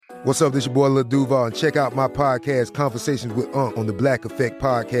What's up, this your boy Lil Duval, and check out my podcast, Conversations with Unc, on the Black Effect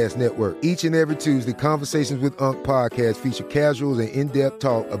Podcast Network. Each and every Tuesday, Conversations with Unc podcast feature casuals and in-depth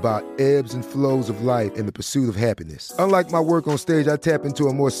talk about ebbs and flows of life and the pursuit of happiness. Unlike my work on stage, I tap into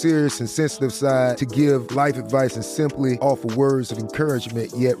a more serious and sensitive side to give life advice and simply offer words of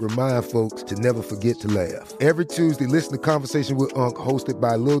encouragement, yet remind folks to never forget to laugh. Every Tuesday, listen to Conversations with Unc, hosted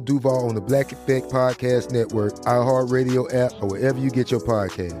by Lil Duval on the Black Effect Podcast Network, iHeartRadio app, or wherever you get your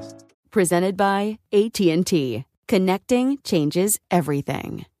podcasts. Presented by AT&T. Connecting changes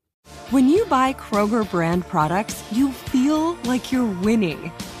everything. When you buy Kroger brand products, you feel like you're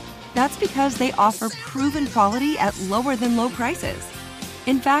winning. That's because they offer proven quality at lower than low prices.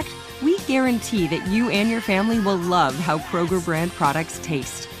 In fact, we guarantee that you and your family will love how Kroger brand products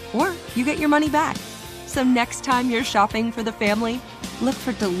taste, or you get your money back. So next time you're shopping for the family, look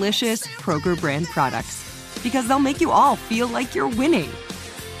for delicious Kroger brand products, because they'll make you all feel like you're winning.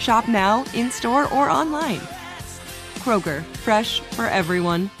 Shop now, in-store, or online. Kroger, fresh for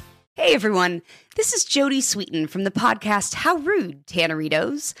everyone. Hey everyone, this is Jody Sweeten from the podcast How Rude,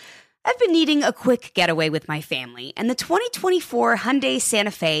 Tanneritos. I've been needing a quick getaway with my family, and the 2024 Hyundai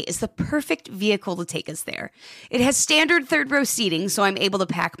Santa Fe is the perfect vehicle to take us there. It has standard third-row seating, so I'm able to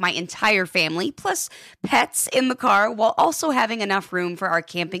pack my entire family, plus pets, in the car, while also having enough room for our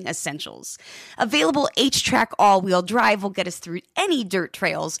camping essentials. Available H-Track all-wheel drive will get us through any dirt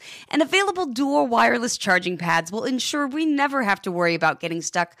trails, and available dual wireless charging pads will ensure we never have to worry about getting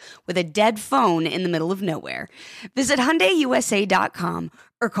stuck with a dead phone in the middle of nowhere. Visit HyundaiUSA.com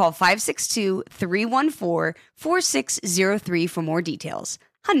or call 562-314-4603 for more details.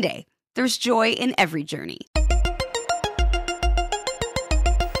 Hyundai, there's joy in every journey.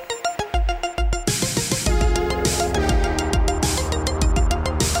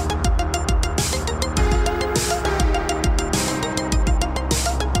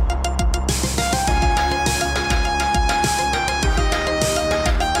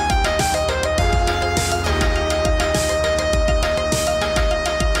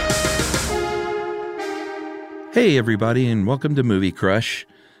 Hey, everybody, and welcome to Movie Crush.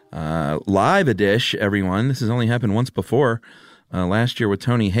 Live-a-dish, everyone. This has only happened once before, last year with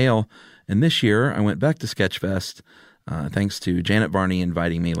Tony Hale. And this year, I went back to Sketchfest, thanks to Janet Varney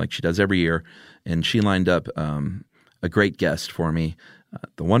inviting me like she does every year. And she lined up a great guest for me,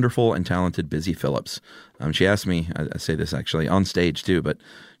 the wonderful and talented Busy Phillips. She asked me, I say this actually on stage too, but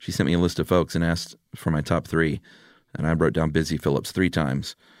she sent me a list of folks and asked for my top three. And I wrote down Busy Phillips 3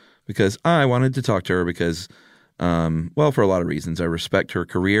 times because I wanted to talk to her because... for a lot of reasons. I respect her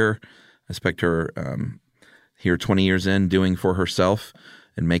career. I respect her here 20 years in doing for herself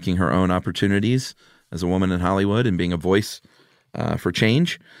and making her own opportunities as a woman in Hollywood and being a voice for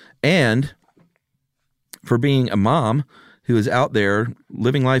change, and for being a mom who is out there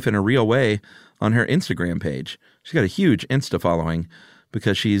living life in a real way on her Instagram page. She's got a huge Insta following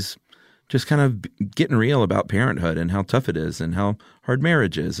because she's just kind of getting real about parenthood and how tough it is and how hard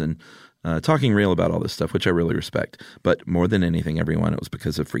marriage is, and talking real about all this stuff, which I really respect. But more than anything, everyone, it was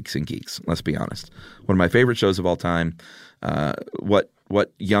because of Freaks and Geeks. Let's be honest. One of my favorite shows of all time. What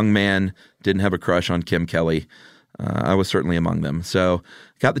young man didn't have a crush on Kim Kelly? I was certainly among them. So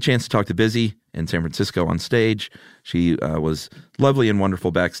got the chance to talk to Busy in San Francisco on stage. She was lovely and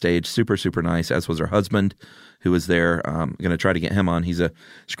wonderful backstage, super, super nice, as was her husband, who was there. I'm going to try to get him on. He's a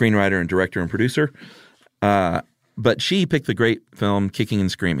screenwriter and director and producer. But she picked the great film Kicking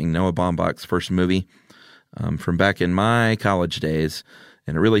and Screaming, Noah Baumbach's first movie from back in my college days.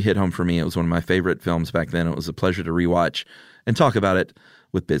 And it really hit home for me. It was one of my favorite films back then. It was a pleasure to rewatch and talk about it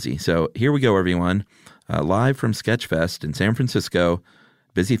with Busy. So here we go, everyone. Live from Sketchfest in San Francisco,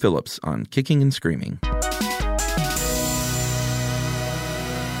 Busy Phillips on Kicking and Screaming.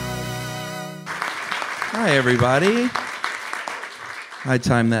 Hi, everybody. I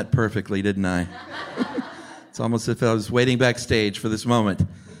timed that perfectly, didn't I? It's almost as if I was waiting backstage for this moment.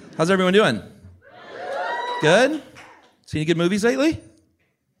 How's everyone doing? Good? Seen any good movies lately?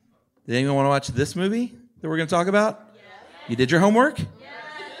 Did anyone want to watch this movie that we're going to talk about? Yes. You did your homework? Yes.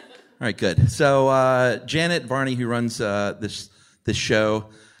 All right, good. So Janet Varney, who runs this show,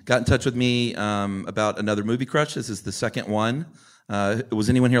 got in touch with me about another Movie Crush. This is the second one. Was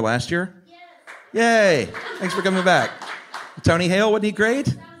anyone here last year? Yes. Yay! Thanks for coming back. Tony Hale, wasn't he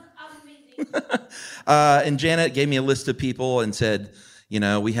great? And Janet gave me a list of people and said, you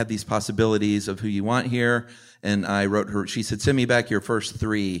know, we have these possibilities of who you want here. And I wrote her, she said, send me back your first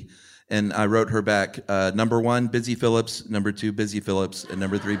 3. And I wrote her back, number 1, Busy Phillips, number 2, Busy Phillips, and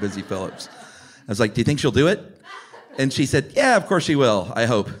number 3, Busy Phillips. I was like, do you think she'll do it? And she said, yeah, of course she will, I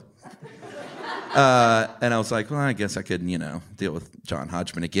hope. And I was like, well, I guess I could, deal with John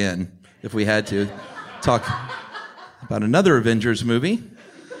Hodgman again if we had to talk about another Avengers movie.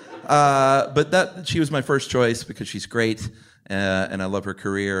 But she was my first choice because she's great, and I love her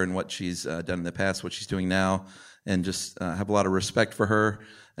career and what she's done in the past, what she's doing now, and just have a lot of respect for her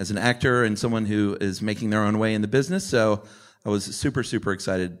as an actor and someone who is making their own way in the business. So I was super, super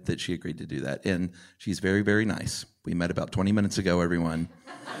excited that she agreed to do that. And she's very, very nice. We met about 20 minutes ago, everyone.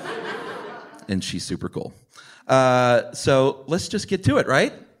 And she's super cool. So let's just get to it,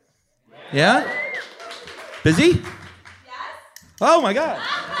 right? Yeah? Busy? Yes. Oh, my God.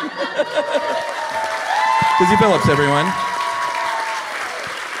 Busy Phillips, everyone.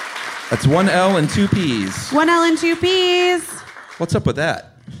 That's 1 L and 2 P's. 1 L and 2 P's. What's up with that?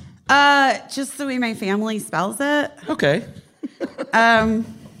 Just the way my family spells it. Okay. I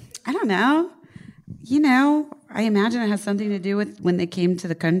don't know. I imagine it has something to do with when they came to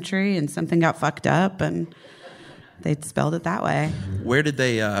the country and something got fucked up and they spelled it that way. Where'd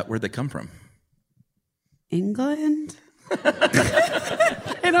they come from? England?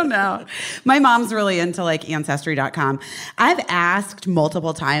 I don't know. My mom's really into Ancestry.com. I've asked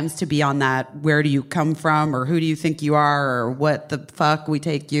multiple times to be on that where do you come from or who do you think you are or what the fuck we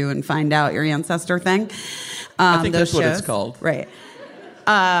take you and find out your ancestor thing. I think that's what it's called. Right.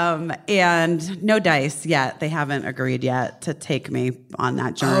 And no dice yet. They haven't agreed yet to take me on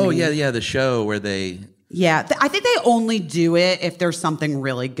that journey. Oh, yeah, the show where they... Yeah, I think they only do it if there's something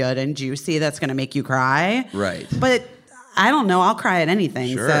really good and juicy that's going to make you cry. Right. But I don't know. I'll cry at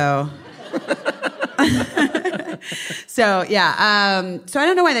anything. Sure. So... So, yeah. So I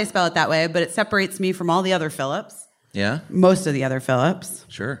don't know why they spell it that way, but it separates me from all the other Phillips. Yeah? Most of the other Phillips.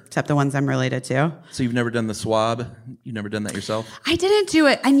 Sure. Except the ones I'm related to. So you've never done the swab? You've never done that yourself? I didn't do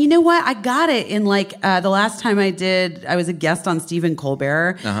it. And you know what? I got it in the last time I was a guest on Stephen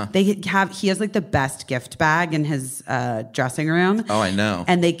Colbert. Uh-huh. He has the best gift bag in his dressing room. Oh, I know.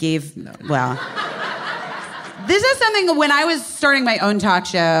 And they gave, this is something when I was starting my own talk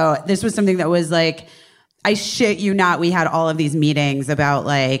show, this was something that was I shit you not, we had all of these meetings about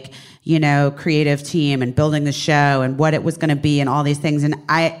creative team and building the show and what it was going to be and all these things. And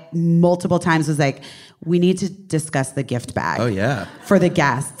I multiple times was we need to discuss the gift bag. Oh, yeah. For the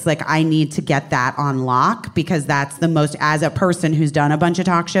guests. I need to get that on lock because that's the most, as a person who's done a bunch of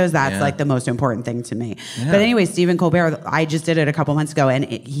talk shows, that's the most important thing to me. Yeah. But anyway, Stephen Colbert, I just did it a couple months ago and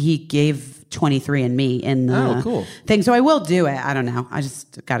he gave 23andMe in the thing. So I will do it. I don't know. I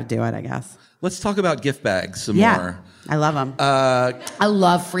just got to do it, I guess. Let's talk about gift bags some more. I love them. I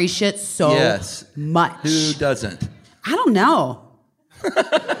love free shit so much. Who doesn't? I don't know.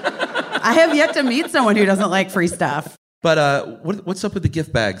 I have yet to meet someone who doesn't like free stuff. But what's up with the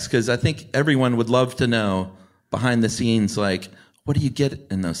gift bags? Because I think everyone would love to know behind the scenes, what do you get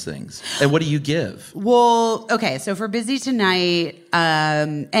in those things? And what do you give? Well, okay, so for Busy Tonight,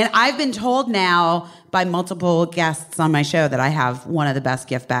 and I've been told now by multiple guests on my show that I have one of the best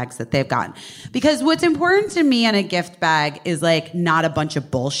gift bags that they've gotten. Because what's important to me in a gift bag is not a bunch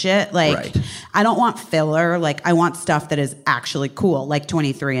of bullshit. Right. I don't want filler. I want stuff that is actually cool, like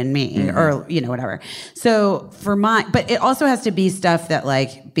 23andMe or, whatever. So but it also has to be stuff that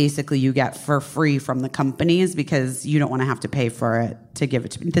basically you get for free from the companies because you don't want to have to pay for it to give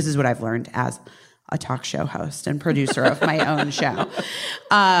it to me. This is what I've learned as a talk show host and producer of my own show.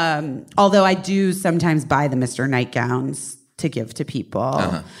 Although I do sometimes buy the Mr. Nightgowns to give to people,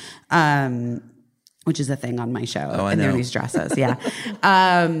 which is a thing on my show. Oh, I know. And they're these dresses, yeah.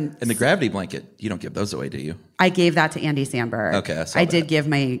 And the gravity blanket, you don't give those away, do you? I gave that to Andy Samberg. Okay, I did give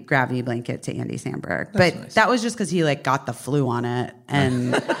my gravity blanket to Andy Samberg. That's but nice. That was just because he got the flu on it.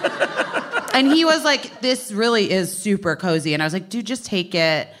 And and he was this really is super cozy. And I was like, dude, just take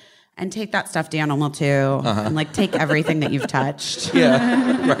it. And take that stuffed animal too, and take everything that you've touched.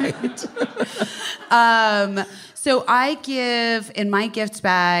 Yeah, right. So I give in my gift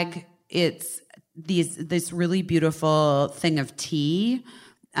bag. It's this really beautiful thing of tea,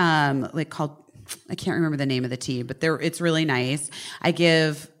 called I can't remember the name of the tea, but it's really nice. I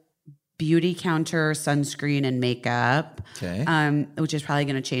give Beauty Counter sunscreen and makeup, which is probably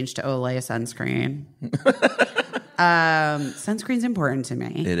going to change to Olay sunscreen. Sunscreen's important to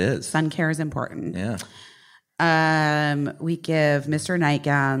me. It is. Sun care is important. Yeah. We give Mr.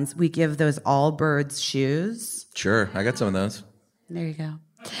 Nightgowns. We give those Allbirds shoes. Sure. I got some of those. There you go.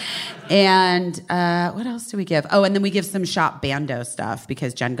 And what else do we give? Oh, and then we give some Shop Bando stuff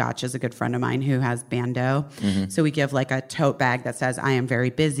because Jen Gotch is a good friend of mine who has Bando. So we give a tote bag that says, I am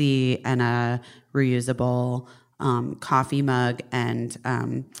very busy, and a reusable coffee mug, and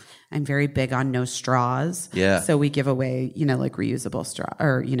I'm very big on no straws. Yeah. So we give away, like reusable straw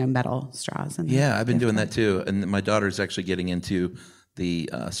or, metal straws. Yeah, I've been doing that too. And my daughter's actually getting into the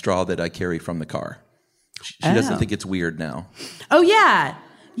straw that I carry from the car. She doesn't think it's weird now. Oh, yeah.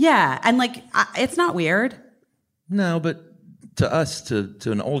 Yeah. And it's not weird. No, but to us, to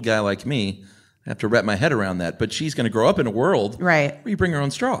an old guy like me, I have to wrap my head around that. But she's going to grow up in a world right. where you bring your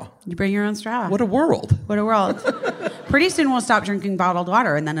own straw. You bring your own straw. What a world. What a world. Pretty soon we'll stop drinking bottled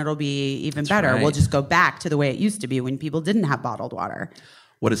water, and then it'll be even better. Right. We'll just go back to the way it used to be when people didn't have bottled water.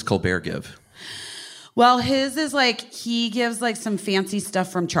 What does Colbert give? Well, his is he gives some fancy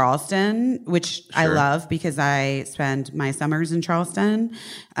stuff from Charleston, which sure. I love because I spend my summers in Charleston.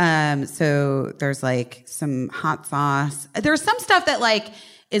 So there's some hot sauce. There's some stuff that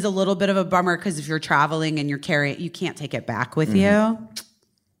is a little bit of a bummer because if you're traveling and you're carrying, you can't take it back with you.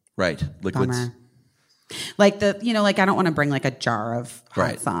 Right. Liquids. Bummer. I don't want to bring a jar of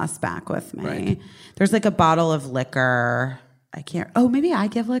hot sauce back with me. Right. There's a bottle of liquor. I can't. Oh, maybe I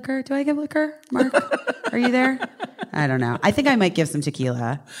give liquor. Do I give liquor, Mark? Are you there? I don't know. I think I might give some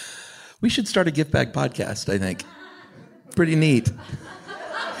tequila. We should start a gift bag podcast, I think. Pretty neat.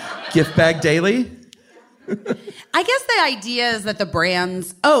 Gift bag daily? I guess the idea is that the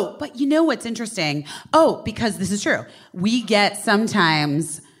brands... Oh, but you know what's interesting? Oh, because this is true. We get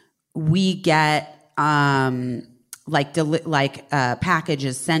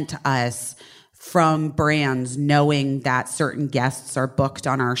packages sent to us from brands knowing that certain guests are booked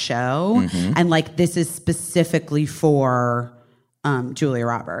on our show. Mm-hmm. And this is specifically for Julia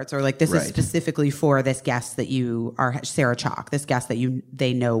Roberts, or this is specifically for this guest that you are, Sarah Chalke, this guest that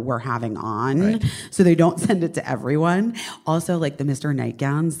they know we're having on. Right. So they don't send it to everyone. Also the Mr.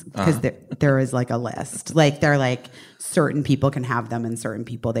 Nightgowns, because there is a list. They're certain people can have them and certain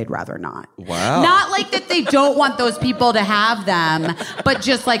people they'd rather not. Wow. Not that they don't want those people to have them, but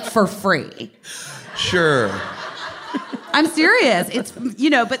just for free. Sure. I'm serious. It's,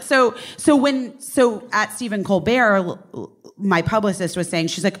 but so at Stephen Colbert, my publicist was saying,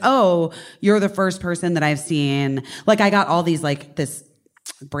 she's oh, you're the first person that I've seen. I got all these, this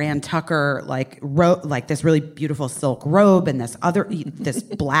Brand Tucker, this really beautiful silk robe and this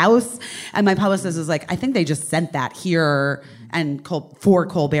blouse. And my publicist was I think they just sent that here and for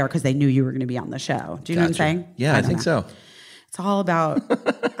Colbert because they knew you were going to be on the show. Do you know what I'm saying? Yeah, I think so. It's all about,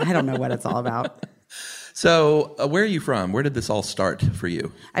 I don't know what it's all about. So where are you from? Where did this all start for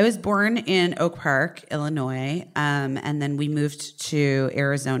you? I was born in Oak Park, Illinois. And then we moved to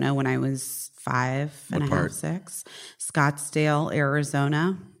Arizona when I was 5 and a half, 6. Scottsdale,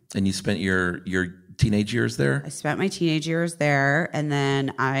 Arizona. And you spent your teenage years there? I spent my teenage years there. And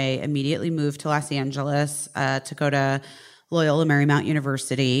then I immediately moved to Los Angeles to go to Loyola Marymount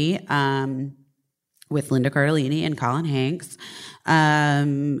University with Linda Cardellini and Colin Hanks.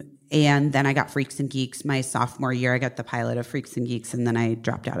 And then I got Freaks and Geeks my sophomore year. I got the pilot of Freaks and Geeks, and then I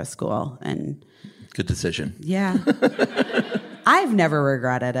dropped out of school. And good decision. Yeah. I've never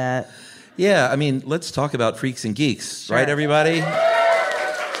regretted it. Yeah, I mean, let's talk about Freaks and Geeks, sure. Right, everybody?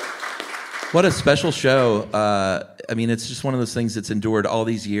 What a special show. I mean, it's just one of those things that's endured all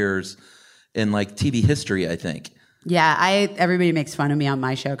these years in TV history, I think. Yeah, everybody makes fun of me on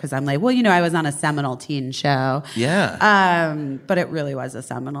my show because I'm I was on a seminal teen show. Yeah. But it really was a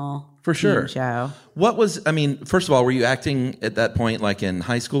seminal for sure teen show. What was, first of all, were you acting at that point in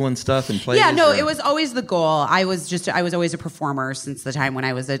high school and stuff and plays? Yeah, no, it was always the goal. I was always a performer since the time when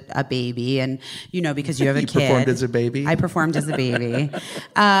I was a baby, and because you have a kid. You performed as a baby? I performed as a baby.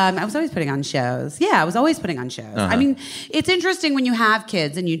 I was always putting on shows. Yeah, I was always putting on shows. Uh-huh. It's interesting when you have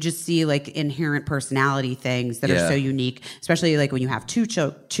kids and you just see inherent personality things that are so unique, especially when you have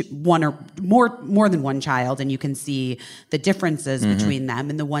one or more than one child, and you can see the differences between them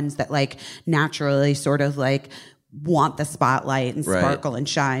and the ones that naturally sort of want the spotlight and sparkle and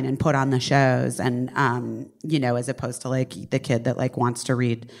shine and put on the shows, and as opposed to the kid that wants to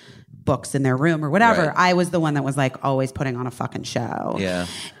read books in their room or whatever. Right. I was the one that was always putting on a fucking show. Yeah.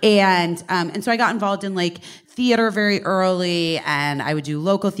 And so I got involved in theater very early, and I would do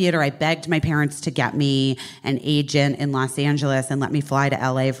local theater. I begged my parents to get me an agent in Los Angeles and let me fly to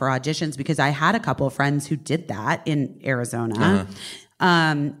LA for auditions because I had a couple of friends who did that in Arizona.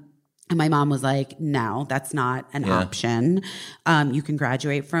 Uh-huh. And my mom was no, that's not an option. You can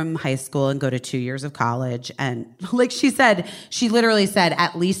graduate from high school and go to 2 years of college. And she literally said,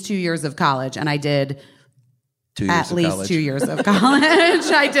 at least 2 years of college. And I did 2 years at least college. 2 years of college.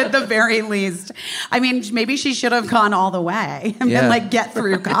 I did the very least. Maybe she should have gone all the way and been get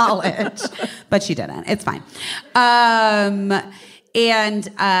through college. But she didn't. It's fine. So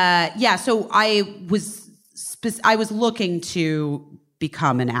I was I was looking to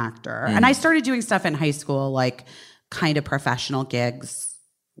become an actor. And I started doing stuff in high school, like kind of professional gigs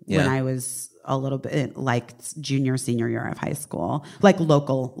when I was a little bit like junior, senior year of high school, like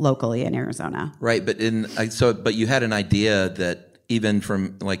locally in Arizona. Right. But you had an idea that even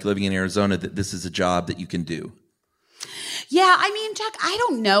from like living in Arizona, that this is a job that you can do. Yeah. I mean, Jack, I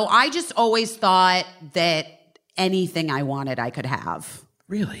don't know. I just always thought that anything I wanted, I could have.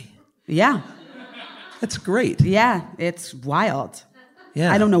 Really? Yeah. That's great. Yeah. It's wild.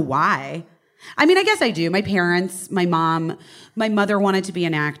 Yeah. I don't know why. I mean, I guess I do. My parents, my mom, my mother wanted to be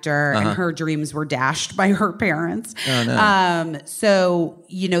an actor, and her dreams were dashed by her parents. Oh, no. So,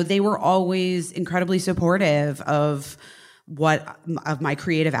 they were always incredibly supportive of my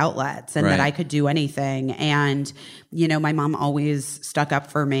creative outlets and that I could do anything. And, my mom always stuck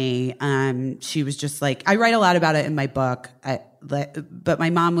up for me. She was just like, I write a lot about it in my book, but my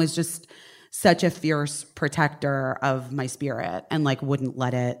mom was just such a fierce protector of my spirit and like wouldn't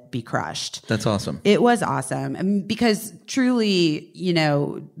let it be crushed. That's awesome. It was awesome. And because truly,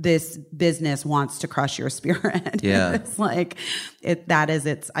 this business wants to crush your spirit. Yeah. It's like that is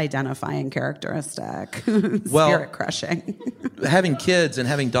its identifying characteristic. Well, spirit crushing. Having kids and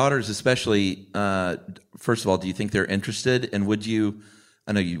having daughters especially, first of all, do you think they're interested? And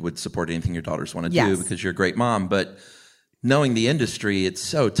I know you would support anything your daughters want to do because you're a great mom, but knowing the industry, it's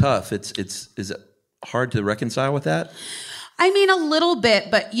so tough. Is it hard to reconcile with that? I mean, a little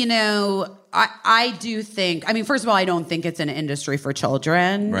bit, but I do think. I mean, first of all, I don't think it's an industry for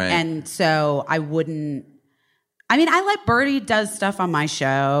children, right. And so I wouldn't. I mean, I let Birdie does stuff on my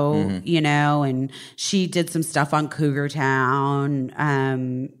show, and she did some stuff on Cougar Town.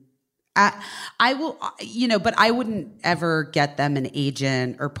 I will, but I wouldn't ever get them an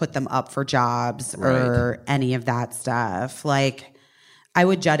agent or put them up for jobs or any of that stuff. Like, I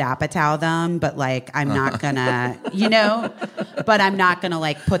would Judd Apatow them, but like, I'm not gonna, but I'm not gonna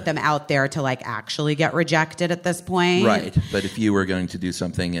like put them out there to like actually get rejected at this point. Right. But if you were going to do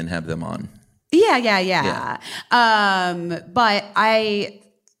something and have them on. Yeah. But I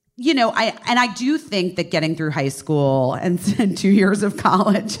do think that getting through high school and 2 years of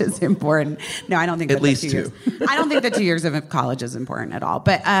college is important. No, I don't think at least 2 years. I don't think that 2 years of college is important at all.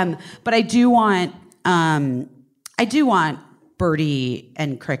 But I do want Birdie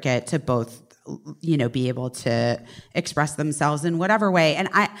and Cricket to both be able to express themselves in whatever way. And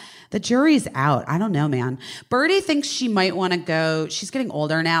the jury's out. I don't know, man. Birdie thinks she might want to go. She's getting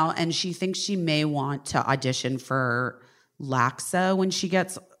older now, and she thinks she may want to audition for LACSA when she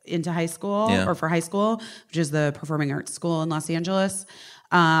gets into high school or for high school, which is the performing arts school in Los Angeles.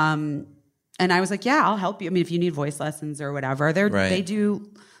 And I was like, yeah, I'll help you. I mean, if you need voice lessons or whatever, they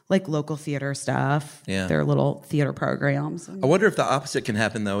do like local theater stuff. Yeah. Their little theater programs. I wonder if the opposite can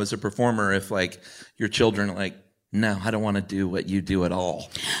happen though, as a performer, if like your children are like, no, I don't want to do what you do at all.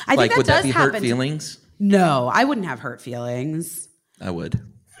 I think would that be happen. Hurt feelings? No, I wouldn't have hurt feelings. I would.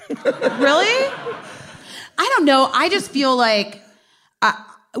 Really? I don't know. I just feel like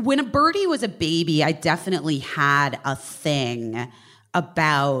when a Birdie was a baby, I definitely had a thing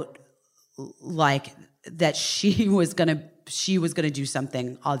about like that she was gonna do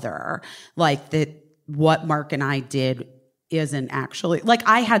something other, like that what Mark and I did isn't actually like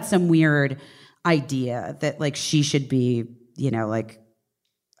I had some weird idea that like she should be, like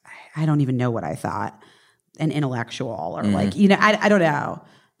I don't even know what I thought, an intellectual or like I don't know,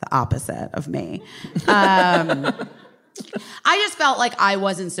 the opposite of me. I just felt like I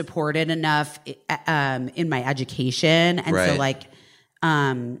wasn't supported enough in my education. And so like,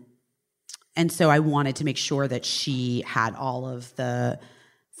 and so I wanted to make sure that she had all of the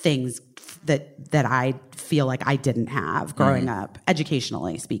things that I feel like I didn't have growing up,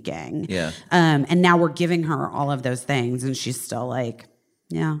 educationally speaking. Yeah. And now we're giving her all of those things, and she's still like,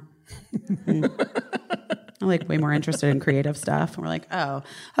 yeah. I'm like way more interested in creative stuff. And we're like, oh,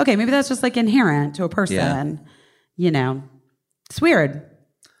 okay, maybe that's just like inherent to a person. Yeah. It's weird.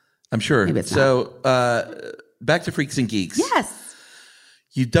 I'm sure. Maybe it's so back to Freaks and Geeks. Yes.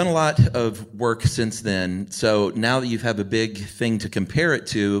 You've done a lot of work since then. So now that you have a big thing to compare it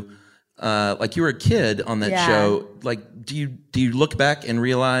to, like you were a kid on that show, like do you look back and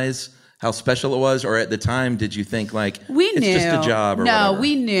realize how special it was, or at the time did you think like it's just a job or whatever?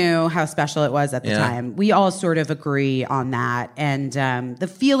 We knew how special it was at the time. We all sort of agree on that, and the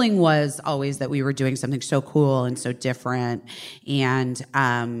feeling was always that we were doing something so cool and so different, and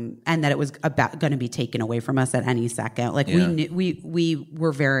that it was about going to be taken away from us at any second. Like we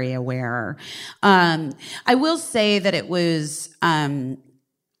were very aware. I will say that it was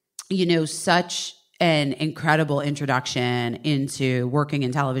such an incredible introduction into working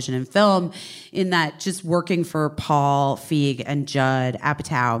in television and film, in that just working for Paul Feig and Judd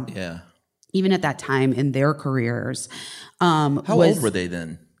Apatow. Yeah. Even at that time in their careers. How old were they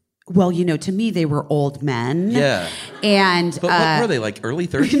then? Well, to me, they were old men. Yeah. And but what were they, like early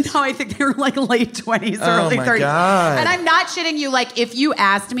 30s? No, I think they were like late 20s, early 30s. God. And I'm not shitting you. Like, if you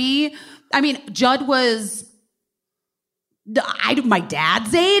asked me, I mean, Judd was my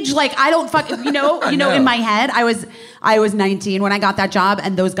dad's age. Like, I don't fucking, in my head, I was 19 when I got that job,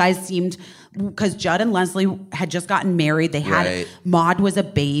 and those guys seemed, because Judd and Leslie had just gotten married. They had, Maude was a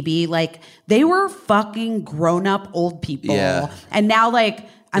baby. Like, they were fucking grown up old people. Yeah. And now, like,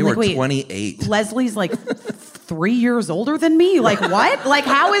 I'm like, wait, 28. Leslie's like 3 years older than me. Like, what? Like,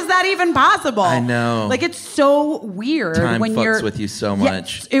 how is that even possible? I know. Like, it's so weird. Time when fucks you're with you so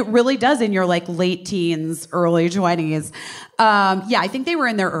much. Yeah, it really does in your like late teens, early 20s. I think they were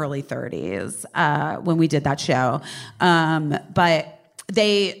in their early 30s when we did that show. But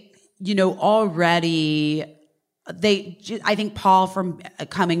they, already... I think Paul, from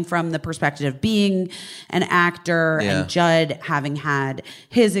coming from the perspective of being an actor, and Judd having had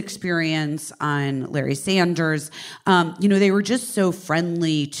his experience on Larry Sanders, they were just so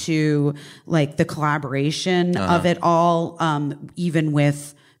friendly to like the collaboration of it all, even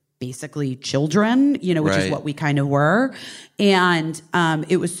with basically children, which is what we kind of were. And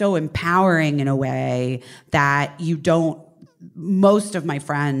it was so empowering in a way that most of my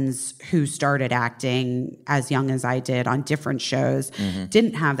friends who started acting as young as I did on different shows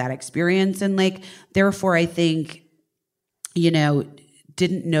didn't have that experience. And like, therefore I think,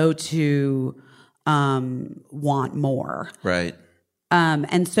 didn't know to want more. Right.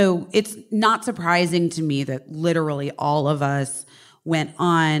 And so it's not surprising to me that literally all of us went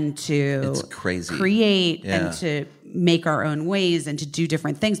on to create and to make our own ways and to do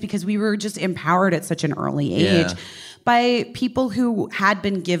different things, because we were just empowered at such an early age by people who had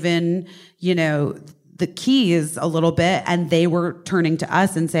been given, the keys a little bit, and they were turning to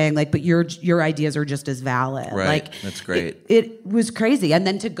us and saying like, but your ideas are just as valid. Right. Like, that's great. It was crazy. And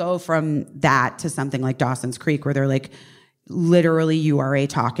then to go from that to something like Dawson's Creek, where they're like, literally, you are a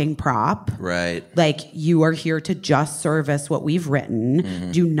talking prop. Right. Like, you are here to just service what we've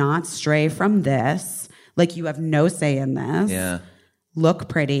written. Do not stray from this. Like, you have no say in this. Yeah. Look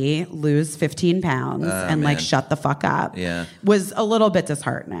pretty, lose 15 pounds, and like shut the fuck up. Yeah. Was a little bit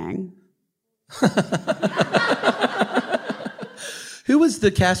disheartening. Who was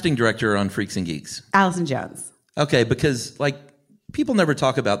the casting director on Freaks and Geeks? Allison Jones. Okay, because like people never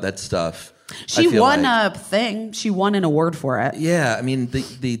talk about that stuff. She won a thing. She won an award for it. Yeah, I mean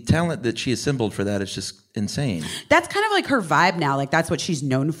the talent that she assembled for that is just insane. That's kind of like her vibe now. Like, that's what she's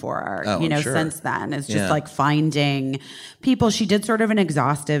known for. Sure. Since then, is just like finding people. She did sort of an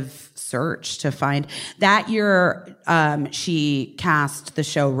exhaustive search to find. That year, she cast the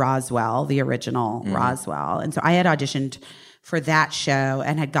show Roswell, the original Roswell, and so I had auditioned for that show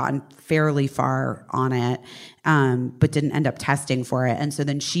and had gotten fairly far on it, but didn't end up testing for it. And so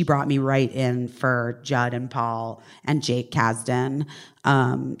then she brought me right in for Judd and Paul and Jake Kasdan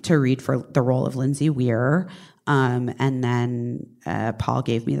to read for the role of Lindsay Weir. And then Paul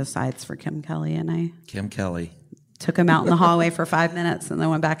gave me the sides for Kim Kelly, and I took him out in the hallway for 5 minutes and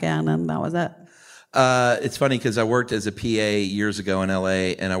then went back in, and that was it. It's funny because I worked as a PA years ago in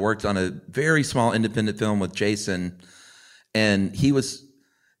LA, and I worked on a very small independent film with Jason. And he was,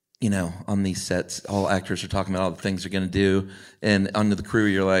 on these sets, all actors are talking about all the things they're going to do. And under the crew,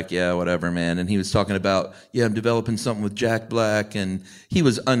 you're like, yeah, whatever, man. And he was talking about, I'm developing something with Jack Black. And he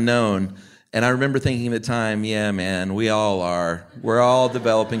was unknown. And I remember thinking at the time, yeah, man, we all are. We're all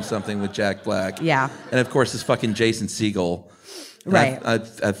developing something with Jack Black. Yeah. And of course, this fucking Jason Segel. Right.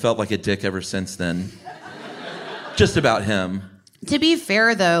 I've felt like a dick ever since then. Just about him. To be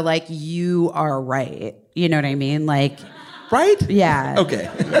fair, though, like, you are right. You know what I mean? Like... Right? Yeah. Okay.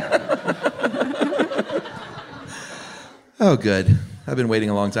 Oh, good. I've been waiting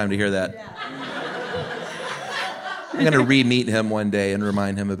a long time to hear that. Yeah. I'm going to re-meet him one day and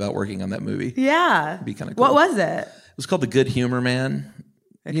remind him about working on that movie. Yeah. It'd be kind of cool. What was it? It was called The Good Humor Man.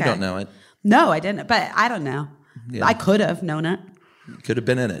 Okay. You don't know it. No, I didn't. But I don't know. Yeah. I could have known it. Could have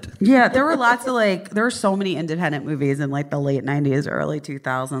been in it. Yeah, there were lots of there were so many independent movies in like the late 90s, early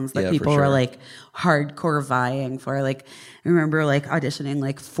 2000s that people were like hardcore vying for. Like, I remember like auditioning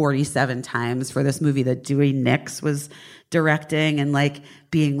like 47 times for this movie that Dewey Nicks was directing, and like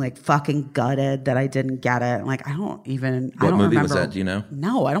being like fucking gutted that I didn't get it. Like, I don't What movie remember. was that? Do you know?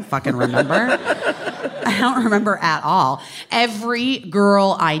 No, I don't fucking remember. I don't remember at all. Every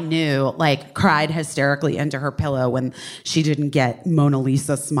girl I knew like cried hysterically into her pillow when she didn't get Mona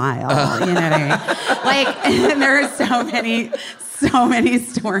Lisa smile. You know what I mean? Like, and there are so many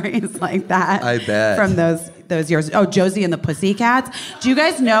stories like that. I bet. From those years. Oh, Josie and the Pussycats. Do you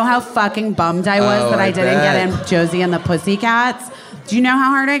guys know how fucking bummed I was that I didn't get in Josie and the Pussycats? Do you know how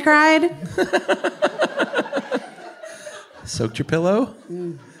hard I cried? Soaked your pillow?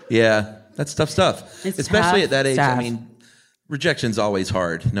 Yeah, that's tough stuff. It's especially tough at that age. stuff. I mean, rejection's always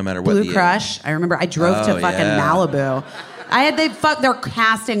hard, no matter what the Blue Crush. age. I remember I drove to fucking Malibu. Their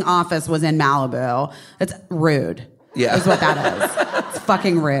casting office was in Malibu. It's rude. Yeah. Is what that is. It's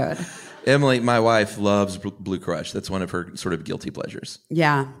fucking rude. Emily, my wife, loves Blue Crush. That's one of her sort of guilty pleasures.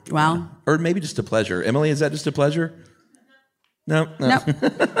 Yeah. Well. Or maybe just a pleasure. Emily, is that just a pleasure? No.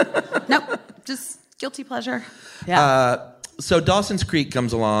 Nope. Just guilty pleasure. Yeah. So Dawson's Creek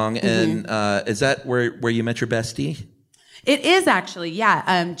comes along, and is that where you met your bestie? It is actually,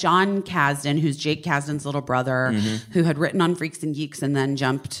 yeah. John Kasdan, who's Jake Kasdan's little brother, who had written on Freaks and Geeks and then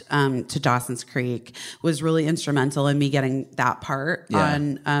jumped to Dawson's Creek, was really instrumental in me getting that part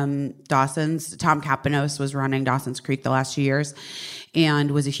on Dawson's. Tom Kapanos was running Dawson's Creek the last 2 years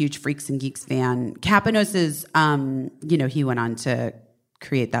and was a huge Freaks and Geeks fan. Kapanos is, he went on to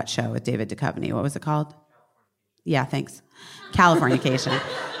create that show with David Duchovny. What was it called? Yeah, thanks. Californication.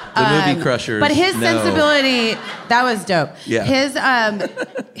 The Movie Crushers. But his sensibility, that was dope. Yeah.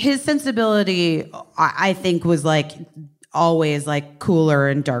 His sensibility, I think, was like always like cooler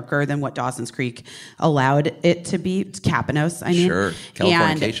and darker than what Dawson's Creek allowed it to be. It's Kapanos, I mean. Sure.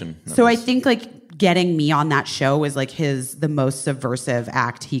 Californication. So I think like getting me on that show was like the most subversive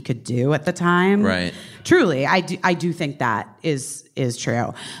act he could do at the time. Right. Truly, I do think that is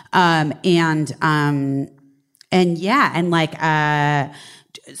true.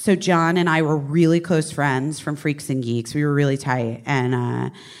 So John and I were really close friends from Freaks and Geeks. We were really tight,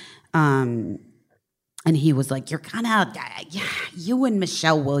 and he was like, "You're you and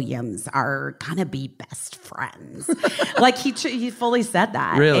Michelle Williams are gonna be best friends." Like he fully said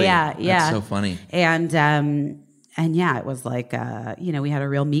that. Really? Yeah. That's so funny. And yeah, it was like we had a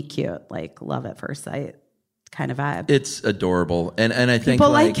real meet cute, like love at first sight kind of vibe. It's adorable, and I think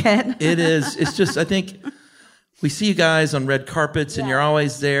people like it. It is. It's just I think. We see you guys on red carpets, and you're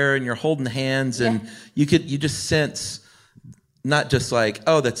always there, and you're holding hands, and you just sense not just like,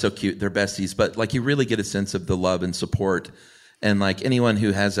 oh, that's so cute, they're besties, but like you really get a sense of the love and support, and like anyone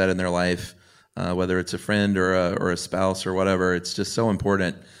who has that in their life, whether it's a friend or a spouse or whatever, it's just so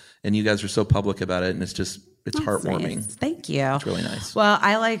important, and you guys are so public about it, and it's heartwarming. Nice. Thank you. It's really nice. Well,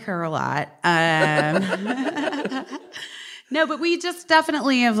 I like her a lot. No, but we just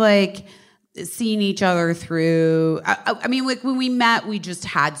definitely have like seen each other through. I mean, like when we met, we just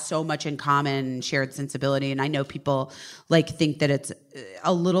had so much in common, shared sensibility. And I know people like think that it's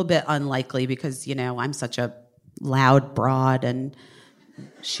a little bit unlikely because, I'm such a loud broad and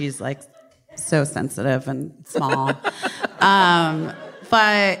she's like so sensitive and small.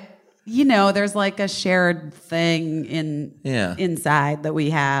 But there's like a shared thing inside that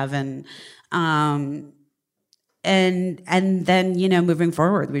we have. And then, moving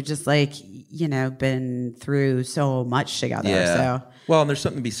forward, we've just like, been through so much together. Yeah. So. Well, and there's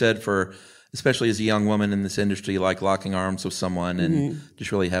something to be said for, especially as a young woman in this industry, like locking arms with someone and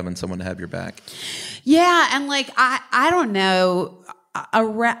just really having someone to have your back. Yeah. And like, I don't know.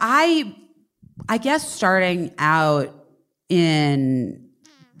 I guess starting out in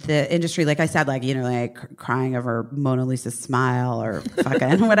the industry, like I said, like, crying over Mona Lisa's smile or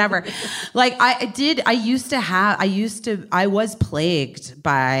fucking whatever. Like I was plagued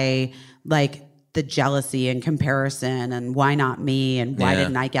by like the jealousy and comparison and why not me and why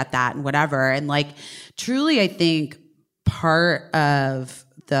didn't I get that and whatever. And like, truly, I think part of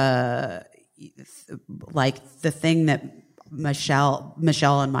the thing that Michelle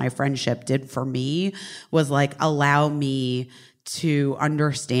and my friendship did for me was like allow me to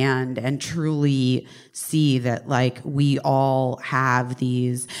understand and truly see that like we all have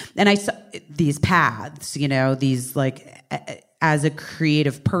these paths, these like as a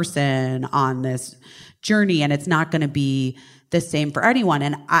creative person on this journey, and it's not going to be the same for anyone.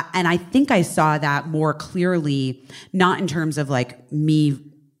 And I think I saw that more clearly, not in terms of like me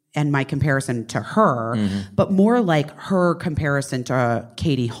and my comparison to her, but more like her comparison to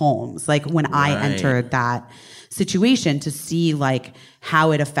Katie Holmes. Like when I entered that situation, to see like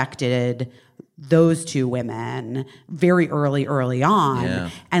how it affected those two women very early on. Yeah.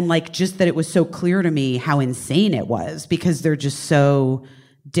 And like just that it was so clear to me how insane it was because they're just so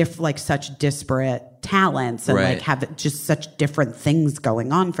like such disparate talents and Right. like have just such different things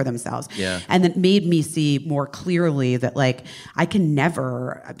going on for themselves. Yeah. And that made me see more clearly that like I can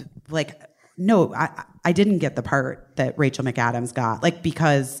never like, no, I didn't get the part that Rachel McAdams got, like,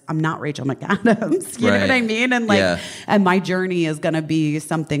 because I'm not Rachel McAdams. You know Right. what I mean? And like, Yeah. and my journey is going to be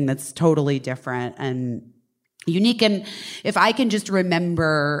something that's totally different and unique. And if I can just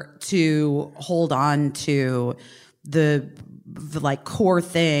remember to hold on to the like core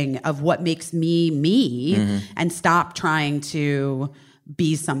thing of what makes me me and stop trying to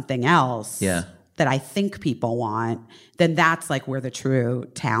be something else Yeah. that I think people want, then that's like where the true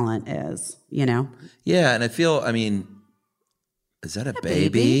talent is, you know? Yeah, and I feel, I mean, is that a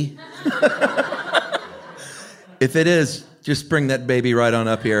baby? If it is, just bring that baby right on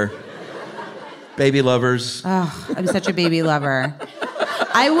up here. Baby lovers. Oh, I'm such a baby lover.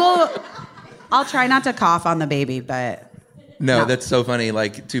 I'll try not to cough on the baby, but No, that's so funny.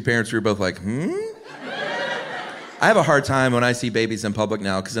 Like, two parents who were both like, I have a hard time when I see babies in public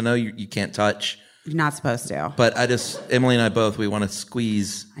now because I know you can't touch. you're not supposed to. But Emily and I both, we want to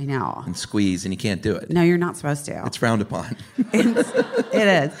squeeze I know. and squeeze, and you can't do it. No, you're not supposed to. It's frowned upon. It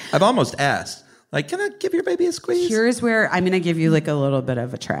is. I've almost asked, like, can I give your baby a squeeze? Here's where I'm going to give you like a little bit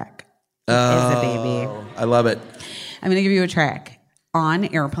of a trick. As a baby. I love it. I'm going to give you a trick. On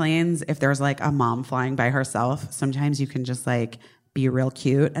airplanes, if there's like a mom flying by herself, sometimes you can just like be real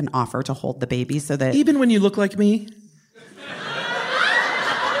cute and offer to hold the baby so that Even when you look like me?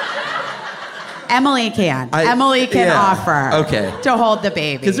 Emily can. I- Emily can yeah. offer Okay. to hold the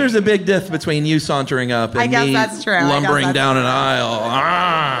baby. Because there's a big diff between you sauntering up and I guess me that's true. I guess lumbering that's down an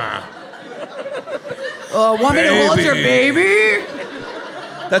aisle. Want me to hold your baby?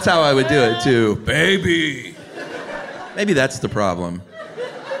 That's how I would do it, too. Baby. Maybe that's the problem.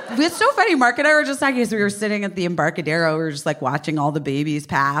 It's so funny. Mark and I were just talking because we were sitting at the Embarcadero. We were just like watching all the babies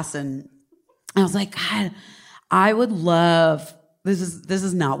pass, and I was like, God, I would love. This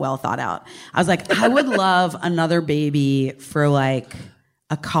is not well thought out. I was like, I would love another baby for like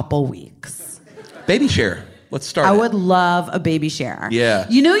a couple weeks. Baby share. Let's start. I it. would love a baby share. Yeah.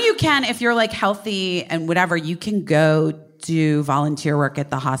 You know, you can, if you're like healthy and whatever, you can go do volunteer work at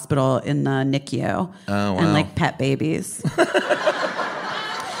the hospital in the NICU and like pet babies.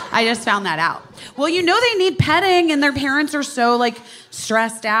 I just found that out. Well, you know they need petting and their parents are so like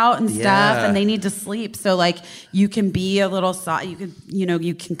stressed out and stuff Yeah. and they need to sleep. So like you can be a little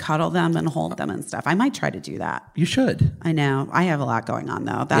you can cuddle them and hold them and stuff. I might try to do that. You should. I know. I have a lot going on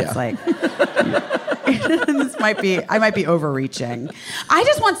though. That's Yeah. like I might be overreaching. I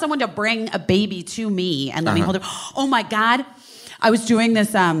just want someone to bring a baby to me and let me hold it. Oh my God. I was doing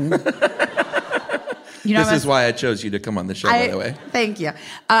this This is why I chose you to come on the show, by the way. Thank you.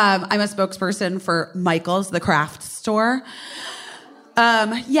 I'm a spokesperson for Michael's, the craft store.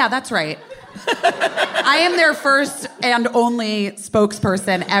 Yeah, that's right. I am their first and only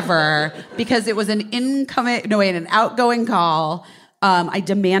spokesperson ever because it was an outgoing call. I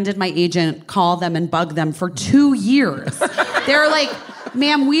demanded my agent call them and bug them for 2 years. They're like,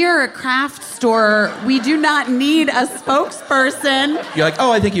 ma'am, we are a craft store. We do not need a spokesperson. You're like,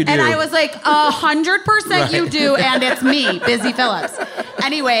 oh, I think you do. And I was like, 100% you do, and it's me, Busy Phillips.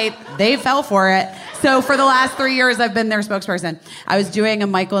 Anyway, they fell for it. So for the last 3 years, I've been their spokesperson. I was doing a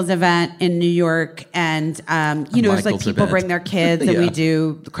Michael's event in New York, and it's like Michael's people event. bring their kids, and Yeah. we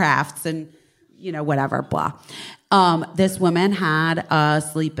do crafts and whatever, blah. This woman had a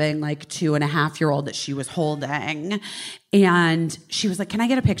sleeping like 2.5-year-old that she was holding, and she was like, "Can I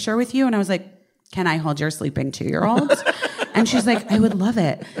get a picture with you?" And I was like, "Can I hold your sleeping 2-year-old?" And she's like, "I would love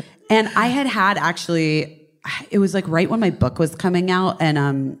it." And I had actually, it was like right when my book was coming out, and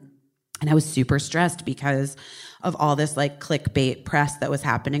I was super stressed because of all this like clickbait press that was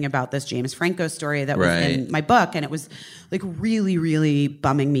happening about this James Franco story that was in my book, and it was like really, really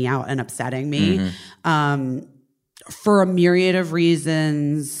bumming me out and upsetting me. For a myriad of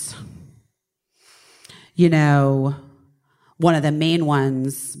reasons, one of the main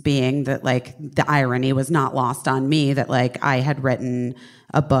ones being that like the irony was not lost on me that like I had written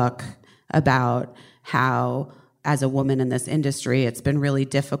a book about how as a woman in this industry, it's been really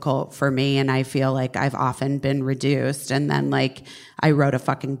difficult for me and I feel like I've often been reduced. And then like I wrote a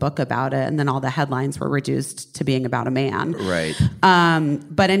fucking book about it and then all the headlines were reduced to being about a man. Right.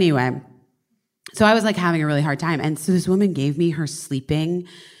 But anyway, so I was like having a really hard time. And so this woman gave me her sleeping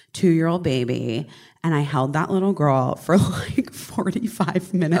 2-year-old baby. And I held that little girl for like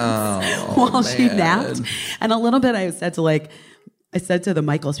 45 minutes while she napped. And a little bit I said to the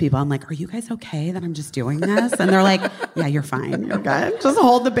Michaels people, I'm like, are you guys okay that I'm just doing this? And they're like, yeah, you're fine. You're good. Just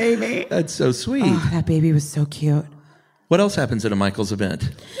hold the baby. That's so sweet. Oh, that baby was so cute. What else happens at a Michaels event?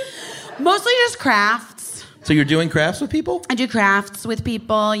 Mostly just crafts. So you're doing crafts with people? I do crafts with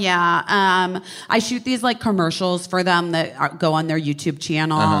people, yeah. I shoot these like commercials for them that go on their YouTube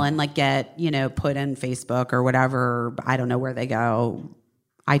channel and like get, put in Facebook or whatever. I don't know where they go.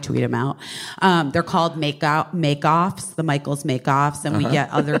 I tweet them out. They're called make-offs, the Michaels make-offs, and we get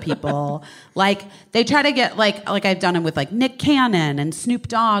other people. Like, they try to get, like I've done them with, like, Nick Cannon, and Snoop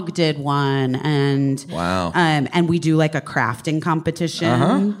Dogg did one, and... Wow. And we do, like, a crafting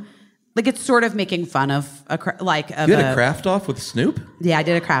competition. Like, it's sort of making fun of, You had a craft off with Snoop? Yeah, I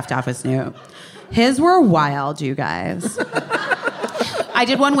did a craft off with Snoop. His were wild, you guys. I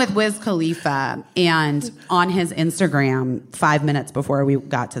did one with Wiz Khalifa, and on his Instagram, 5 minutes before we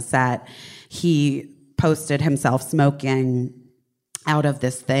got to set, he posted himself smoking out of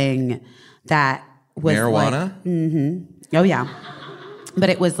this thing that was marijuana? Oh yeah,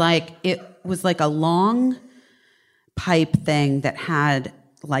 but it was like a long pipe thing that had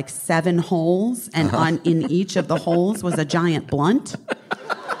like 7 holes, and in each of the holes was a giant blunt. So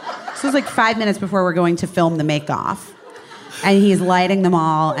it was like 5 minutes before we're going to film the make-off. And he's lighting them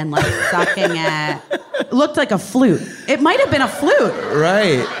all and like sucking it. It looked like a flute. It might have been a flute.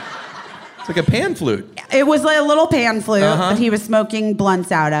 Right. It's like a pan flute. It was like a little pan flute that he was smoking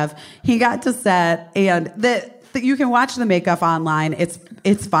blunts out of. He got to set, and you can watch the makeup online.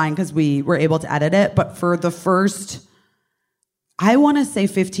 It's fine because we were able to edit it. But for the first, I want to say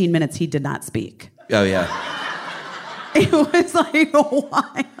 15 minutes, he did not speak. Oh, yeah. It was like a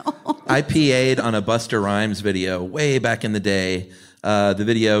while. I PA'd on a Busta Rhymes video way back in the day. The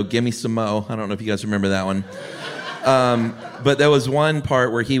video, Gimme Some Mo. I don't know if you guys remember that one. But there was one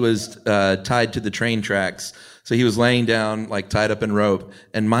part where he was tied to the train tracks. So he was laying down, like tied up in rope.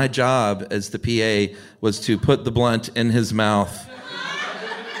 And my job as the PA was to put the blunt in his mouth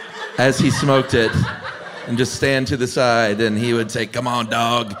as he smoked it and just stand to the side. And he would say, "Come on,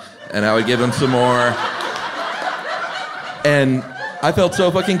 dog." And I would give him some more. And I felt so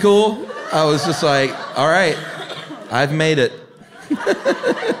fucking cool. I was just like, all right, I've made it.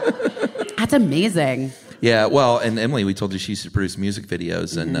 That's amazing. Yeah, well, and Emily, we told you she used to produce music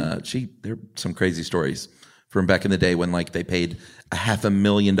videos, and there are some crazy stories from back in the day when like they paid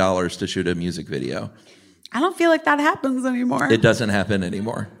 $500,000 to shoot a music video. I don't feel like that happens anymore. It doesn't happen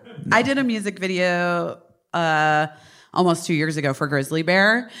anymore. No. I did a music video almost 2 years ago for Grizzly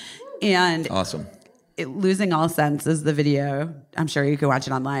Bear, and awesome. Losing All Sense is the video. I'm sure you can watch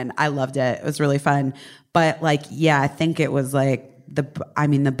it online. I loved it. It was really fun. But like, yeah, I think it was like the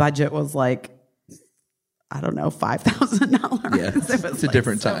budget was like, I don't know, $5,000. Yeah, it's a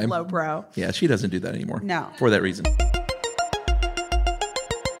different time. Low pro. Yeah, she doesn't do that anymore. No. For that reason.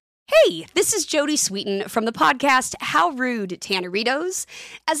 Hey, this is Jodie Sweetin from the podcast How Rude, Tanneritos.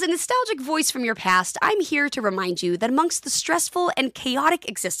 As a nostalgic voice from your past, I'm here to remind you that amongst the stressful and chaotic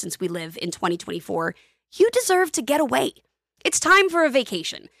existence we live in 2024, you deserve to get away. It's time for a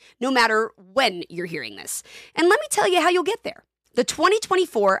vacation, no matter when you're hearing this. And let me tell you how you'll get there. The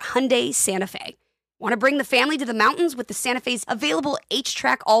 2024 Hyundai Santa Fe. Want to bring the family to the mountains with the Santa Fe's available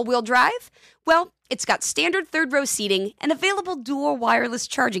H-Track all-wheel drive? Well, it's got standard third-row seating and available dual wireless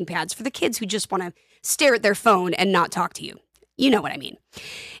charging pads for the kids who just want to stare at their phone and not talk to you. You know what I mean.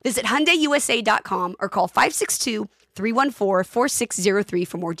 Visit HyundaiUSA.com or call 562-314-4603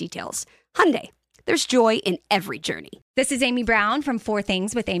 for more details. Hyundai. There's joy in every journey. This is Amy Brown from 4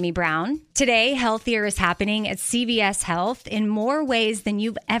 Things with Amy Brown. Today, healthier is happening at CVS Health in more ways than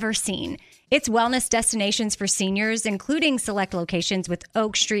you've ever seen. It's wellness destinations for seniors, including select locations with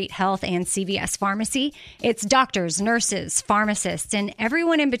Oak Street Health and CVS Pharmacy. It's doctors, nurses, pharmacists, and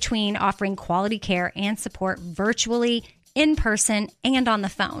everyone in between offering quality care and support virtually, in person, and on the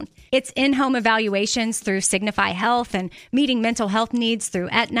phone. It's in-home evaluations through Signify Health and meeting mental health needs through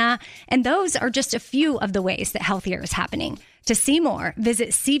Aetna. And those are just a few of the ways that healthier is happening. To see more,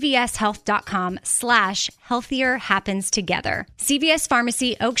 visit cvshealth.com/healthier happens together. CVS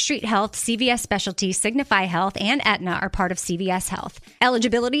Pharmacy, Oak Street Health, CVS Specialty, Signify Health, and Aetna are part of CVS Health.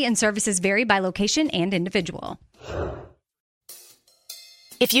 Eligibility and services vary by location and individual.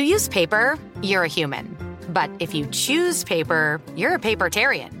 If you use paper, you're a human. But if you choose paper, you're a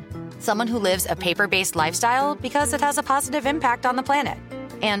papertarian. Someone who lives a paper-based lifestyle because it has a positive impact on the planet.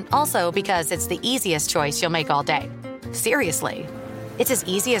 And also because it's the easiest choice you'll make all day. Seriously. It's as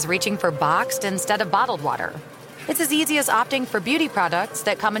easy as reaching for boxed instead of bottled water. It's as easy as opting for beauty products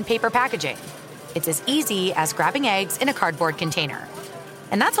that come in paper packaging. It's as easy as grabbing eggs in a cardboard container.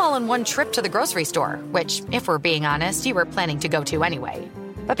 And that's all in one trip to the grocery store, which, if we're being honest, you were planning to go to anyway.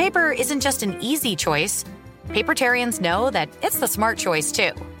 But paper isn't just an easy choice. Papertarians know that it's the smart choice,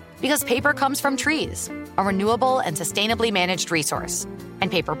 too. Because paper comes from trees. a renewable and sustainably managed resource. And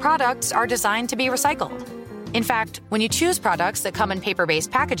paper products are designed to be recycled. In fact, when you choose products that come in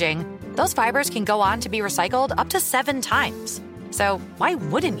paper-based packaging, those fibers can go on to be recycled up to 7 times. So why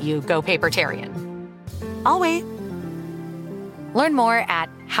wouldn't you go papertarian? I'll wait. Learn more at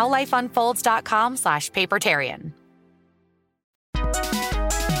howlifeunfolds.com/papertarian.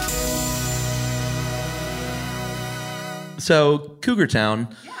 So, Cougar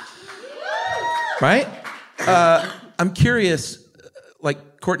Town, right? I'm curious,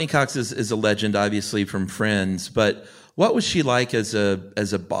 like Courtney Cox is a legend, obviously, from Friends, but what was she like as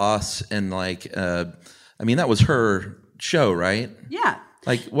a boss? And like, I mean, that was her show, right? Yeah.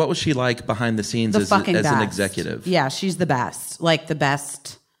 Like, what was she like behind the scenes as an executive? Yeah, she's the best, like the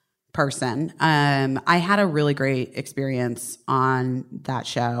best person. I had a really great experience on that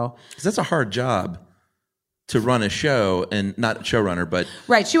show. 'Cause that's a hard job to run a show, and not showrunner, but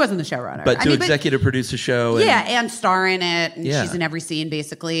right. She wasn't the showrunner, but executive produce a show. And star in it. And she's in every scene,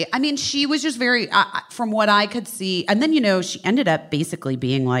 basically. I mean, she was just very, from what I could see. And then, she ended up basically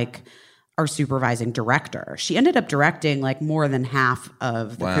being like our supervising director. She ended up directing like more than half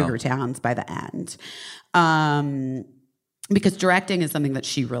of the Cougar Towns by the end. Because directing is something that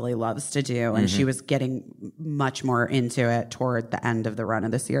she really loves to do. And she was getting much more into it toward the end of the run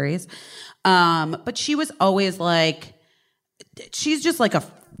of the series. But she was always like, she's just like a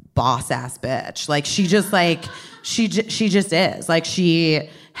boss ass bitch. Like she just is. Like she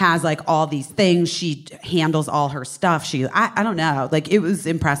has like all these things. She handles all her stuff. I don't know. Like it was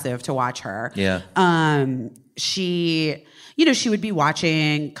impressive to watch her. Yeah. She would be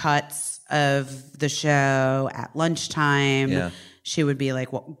watching cuts of the show at lunchtime. Yeah. She would be like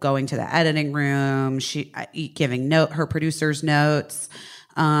going to the editing room. She giving her producers notes.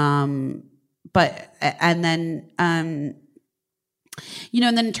 And then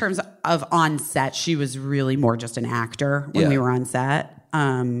in terms of on set, she was really more just an actor when we were on set.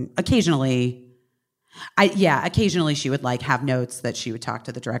 Occasionally she would like have notes that she would talk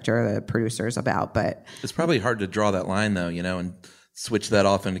to the director or the producers about, but it's probably hard to draw that line though, and switch that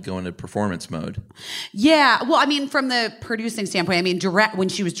off and go into performance mode. Yeah. Well, I mean, from the producing standpoint, I mean, when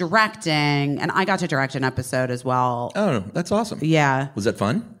she was directing, and I got to direct an episode as well. Oh, that's awesome. Yeah. Was that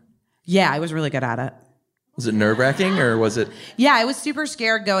fun? Yeah, I was really good at it. Was it nerve-wracking or was it? Yeah, I was super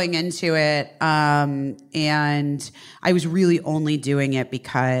scared going into it. And I was really only doing it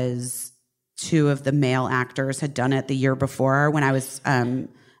because 2 of the male actors had done it the year before when I was, I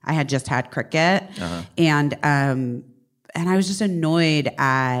had just had cricket. Uh-huh. And I was just annoyed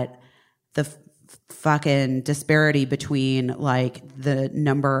at the fucking disparity between like the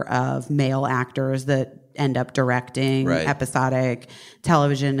number of male actors that end up directing episodic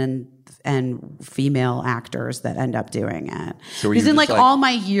television and female actors that end up doing it. So because in like all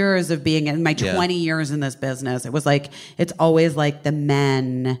my years of being in my 20 years in this business, it was like, it's always like the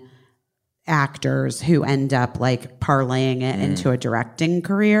men actors who end up like parlaying it into a directing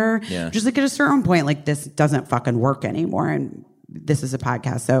career. Yeah. Just like at a certain point, like this doesn't fucking work anymore. And this is a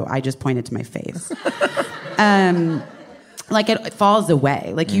podcast, so I just pointed to my face. Like it falls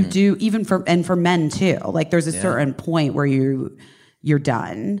away. Like you do, even for men too. Like there's a certain point where you're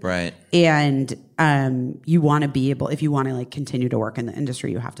done. Right. And you want to be able, if you want to like continue to work in the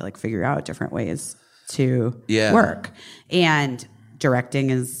industry, you have to like figure out different ways to work. And directing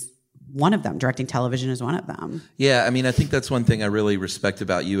is one of them. Directing television is one of them. Yeah, I mean, I think that's one thing I really respect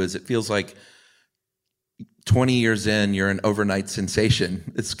about you is it feels like 20 years in, you're an overnight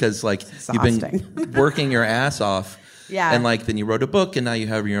sensation. It's because like you've been working your ass off. Yeah. And like then you wrote a book and now you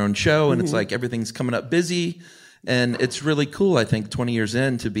have your own show and it's like everything's coming up busy. And it's really cool, I think, 20 years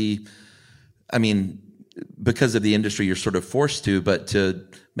in to be, I mean, because of the industry you're sort of forced to, but to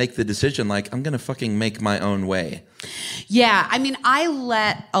make the decision like, I'm going to fucking make my own way. Yeah. I mean,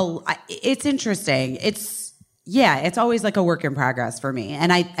 it's interesting. It's always like a work in progress for me.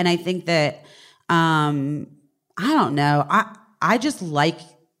 And I think that, I don't know. I just like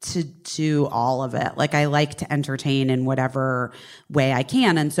to do all of it. Like I like to entertain in whatever way I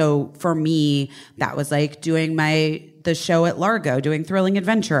can. And so for me, that was like doing the show at Largo, doing Thrilling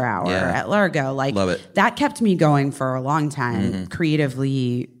Adventure Hour at Largo. Like love it. That kept me going for a long time.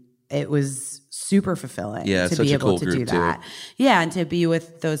 Creatively, it was super fulfilling to be able to do that. Too. Yeah. And to be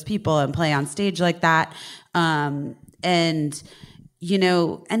with those people and play on stage like that. And you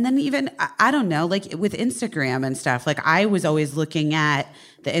know, and then even, I don't know, like with Instagram and stuff, like I was always looking at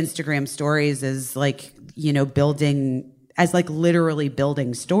the Instagram stories as like, you know, literally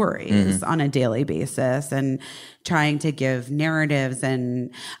building stories on a daily basis and trying to give narratives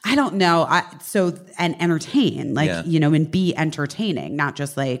and I don't know. And entertain, like, you know, and be entertaining, not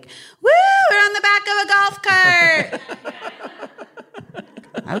just like, woo, we're on the back of a golf cart.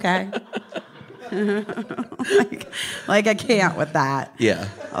 Okay. like I can't with that. Yeah.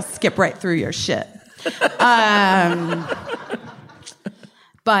 I'll skip right through your shit.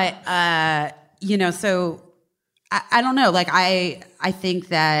 But so I don't know. Like I think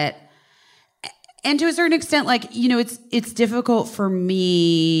that, and to a certain extent, like, it's difficult for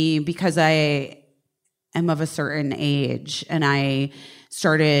me because I am of a certain age and I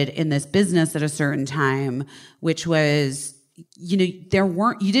started in this business at a certain time, which was, you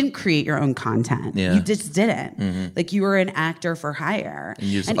didn't create your own content. Yeah. You just didn't. Mm-hmm. Like you were an actor for hire. And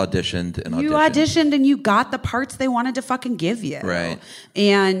you just auditioned and auditioned. You auditioned and you got the parts they wanted to fucking give you. Right.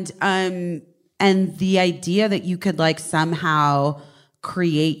 And the idea that you could like somehow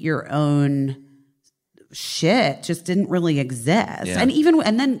create your own shit just didn't really exist. Yeah. And even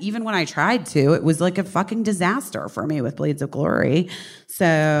when I tried to, it was like a fucking disaster for me with Blades of Glory.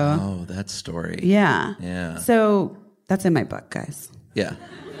 So that story. Yeah. Yeah. So that's in my book, guys. Yeah.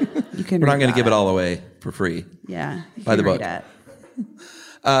 You can We're not going to give it all away for free. Yeah. Buy the book. It.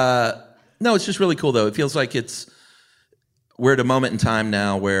 No, it's just really cool though. It feels like we're at a moment in time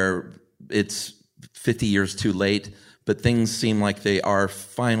now where it's 50 years too late, but things seem like they are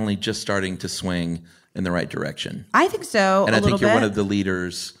finally just starting to swing in the right direction. I think so. And I think you're bit. one of the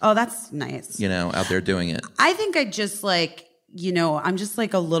leaders. Oh, that's nice. Out there doing it. I think I just like, I'm just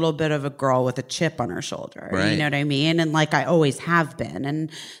like a little bit of a girl with a chip on her shoulder. Right. You know what I mean? And like I always have been. And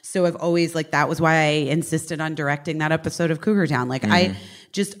so I've always like, that was why I insisted on directing that episode of Cougar Town. Like I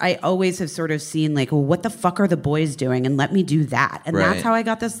always have sort of seen like, well, what the fuck are the boys doing? And let me do that. And that's how I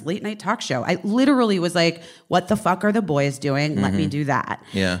got this late night talk show. I literally was like, what the fuck are the boys doing? Let me do that.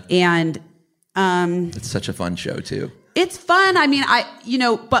 Yeah. And it's such a fun show too. It's fun. I mean,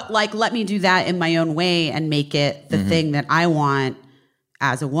 but like, let me do that in my own way and make it the thing that I want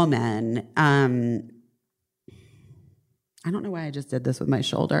as a woman. I don't know why I just did this with my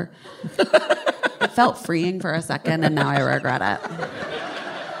shoulder. It felt freeing for a second and now I regret it.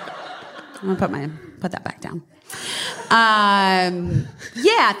 I'm gonna put that back down.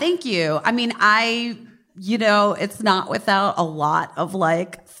 Yeah, thank you. I mean, it's not without a lot of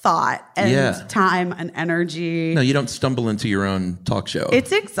like thought and time and energy. No, you don't stumble into your own talk show.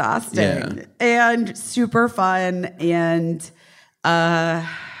 It's exhausting and super fun and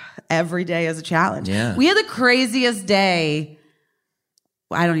every day is a challenge. Yeah. We had the craziest day.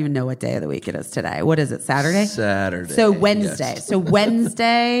 I don't even know what day of the week it is today. What is it, Saturday? Saturday. So Wednesday. Yes. So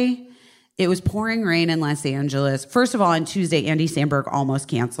Wednesday, it was pouring rain in Los Angeles. First of all, on Tuesday, Andy Samberg almost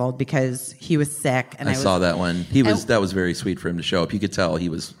canceled because he was sick. And I saw that one. That was very sweet for him to show up. You could tell he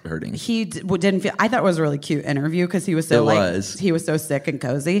was hurting. He didn't feel. I thought it was a really cute interview because he was so he was so sick and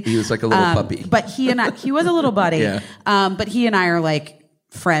cozy. He was like a little puppy. But he was a little buddy. Yeah. But he and I are like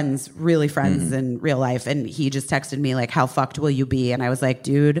friends, really friends in real life. And he just texted me like, how fucked will you be? And I was like,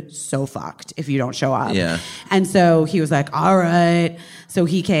 dude, so fucked if you don't show up. Yeah. And so he was like, all right. So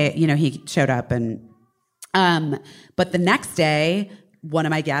he came, he showed up and, but the next day, one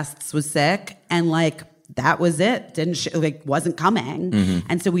of my guests was sick and like, that was it. Wasn't coming.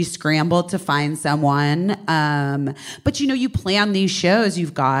 And so we scrambled to find someone. But you plan these shows,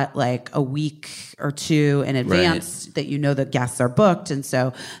 you've got like a week or two in advance that the guests are booked. And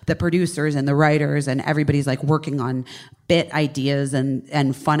so the producers and the writers and everybody's like working on bit ideas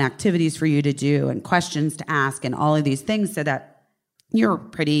and fun activities for you to do and questions to ask and all of these things so that you're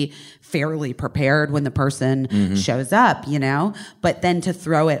pretty fairly prepared when the person shows up, but then to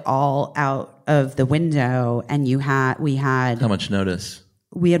throw it all out of the window and we had how much notice?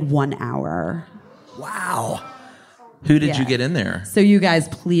 We had 1 hour. Wow. Who did you get in there? So you guys,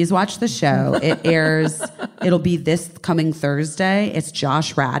 please watch the show. It airs, it'll be this coming Thursday. It's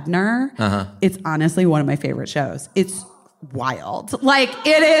Josh Radnor. It's honestly one of my favorite shows. It's wild. Like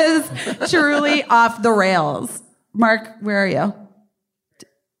it is truly off the rails. Mark, where are you?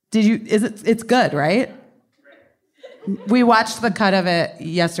 It's good, right? We watched the cut of it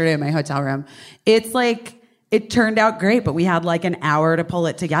yesterday in my hotel room. It's like, it turned out great, but we had like an hour to pull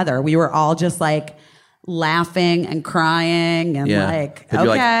it together. We were all just like laughing and crying and like,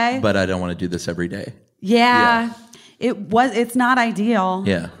 okay. But I don't want to do this every day. Yeah. It's not ideal.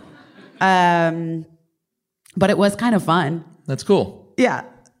 Yeah. But it was kind of fun. That's cool. Yeah.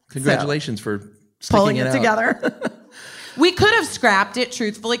 Congratulations for pulling it it together. We could have scrapped it,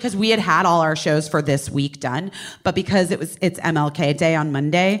 truthfully, because we had all our shows for this week done. But because it's MLK Day on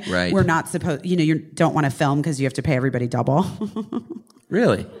Monday, we're not supposed. You don't want to film because you have to pay everybody double.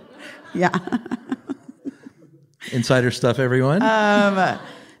 Really? Yeah. Insider stuff, everyone.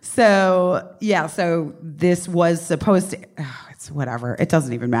 So this was supposed to. Oh, it's whatever. It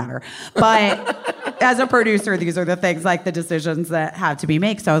doesn't even matter. But as a producer, these are the things, like the decisions that have to be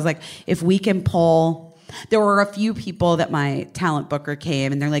made. So I was like, if we can pull... There were a few people that my talent booker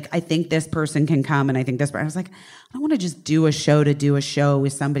came and they're like, I think this person can come and I think this person. I was like, I don't want to just do a show to do a show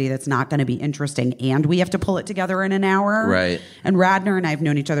with somebody that's not going to be interesting and we have to pull it together in an hour. Right. And Radner and I have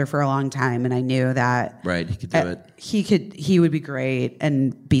known each other for a long time and I knew that right, he could do it. He would be great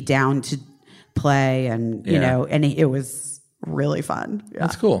and be down to play and, you know, and it was really fun. Yeah.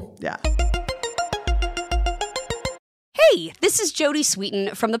 That's cool. Yeah. Hey, this is Jodie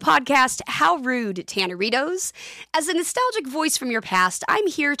Sweetin from the podcast How Rude, Tanneritos. As a nostalgic voice from your past, I'm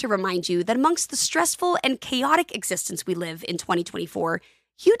here to remind you that amongst the stressful and chaotic existence we live in 2024,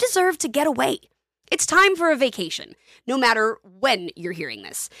 you deserve to get away. It's time for a vacation, no matter when you're hearing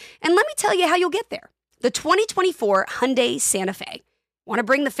this. And let me tell you how you'll get there. The 2024 Hyundai Santa Fe. Want to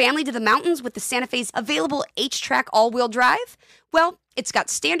bring the family to the mountains with the Santa Fe's available H-Track all-wheel drive? Well, it's got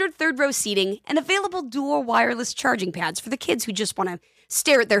standard third-row seating and available dual wireless charging pads for the kids who just want to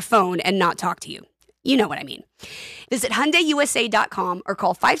stare at their phone and not talk to you. You know what I mean. Visit HyundaiUSA.com or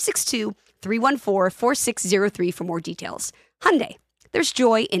call 562-314-4603 for more details. Hyundai. There's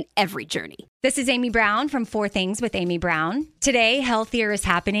joy in every journey. This is Amy Brown from 4 Things with Amy Brown. Today, healthier is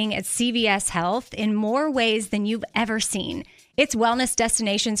happening at CVS Health in more ways than you've ever seen. It's wellness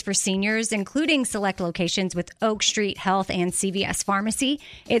destinations for seniors, including select locations with Oak Street Health and CVS Pharmacy.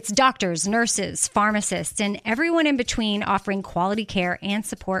 It's doctors, nurses, pharmacists, and everyone in between offering quality care and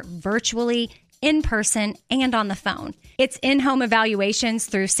support virtually, in person, and on the phone. It's in-home evaluations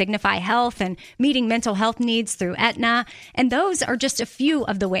through Signify Health and meeting mental health needs through Aetna. And those are just a few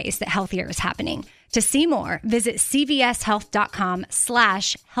of the ways that healthier is happening. To see more, visit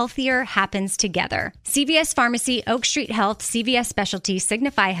cvshealth.com/healthier happens together. CVS Pharmacy, Oak Street Health, CVS Specialty,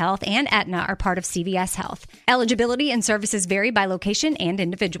 Signify Health, and Aetna are part of CVS Health. Eligibility and services vary by location and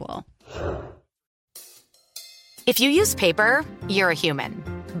individual. If you use paper, you're a human.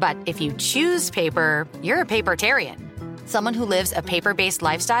 But if you choose paper, you're a papertarian. Someone who lives a paper-based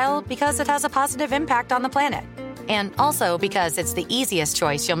lifestyle because it has a positive impact on the planet. And also because it's the easiest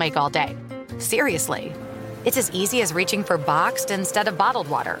choice you'll make all day. Seriously. It's as easy as reaching for boxed instead of bottled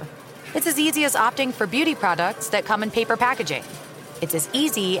water. It's as easy as opting for beauty products that come in paper packaging. It's as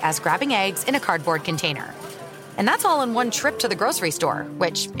easy as grabbing eggs in a cardboard container. And that's all in one trip to the grocery store,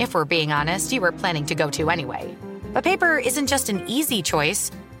 which, if we're being honest, you were planning to go to anyway. But paper isn't just an easy choice.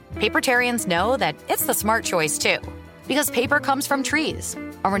 Papertarians know that it's the smart choice, too. Because paper comes from trees,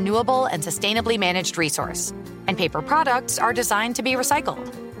 a renewable and sustainably managed resource. And paper products are designed to be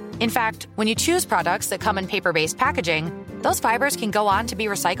recycled. In fact, when you choose products that come in paper-based packaging, those fibers can go on to be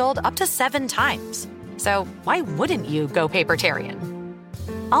recycled up to 7 times. So why wouldn't you go papertarian?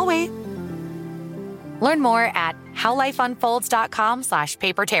 I'll wait. Learn more at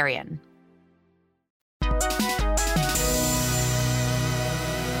howlifeunfolds.com/papertarian.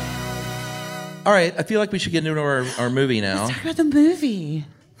 All right, I feel like we should get into our movie now. Let's talk about the movie.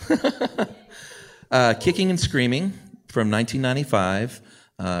 Kicking and Screaming from 1995.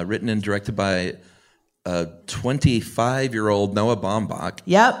 Written and directed by a 25-year-old Noah Baumbach.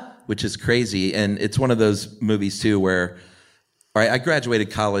 Yep. Which is crazy. And it's one of those movies, too, where all right, I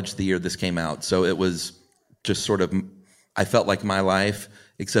graduated college the year this came out. So it was just sort of, I felt like my life,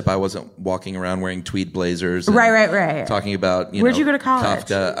 except I wasn't walking around wearing tweed blazers. And right. Talking about, Where'd you go to college?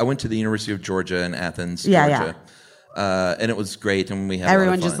 Kafka. I went to the University of Georgia in Athens, Yeah. Georgia. And it was great, and we had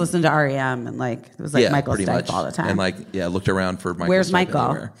Everyone a lot of fun. just listened to REM and it was like Michael pretty Stipe much. all the time. And looked around for Michael. Where's Stipe Michael?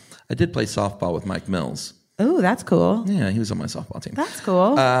 everywhere. I did play softball with Mike Mills. Oh, that's cool. Yeah, he was on my softball team. That's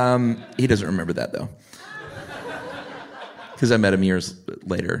cool. He doesn't remember that though, because I met him years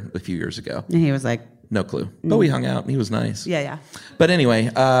later, a few years ago. And he was like, no clue. But we hung out, and he was nice. Yeah. But anyway,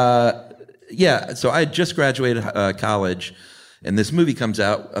 so I had just graduated college, and this movie comes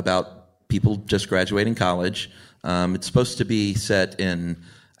out about people just graduating college. It's supposed to be set in,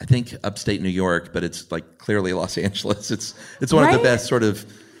 I think, upstate New York, but it's like clearly Los Angeles. It's one of the best sort of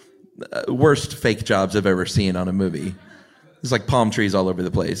worst fake jobs I've ever seen on a movie. There's like palm trees all over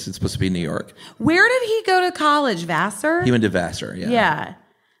the place. It's supposed to be New York. Where did he go to college? Vassar? He went to Vassar, yeah. Yeah.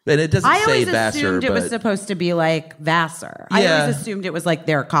 And it doesn't say Vassar, I always assumed it was but supposed to be like Vassar. I always assumed it was like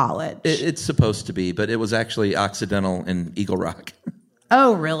their college. it's supposed to be, but it was actually Occidental in Eagle Rock.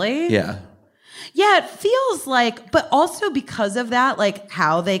 Oh, really? Yeah. Yeah, it feels like, but also because of that, like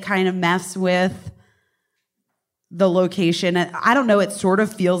how they kind of mess with the location. I don't know, it sort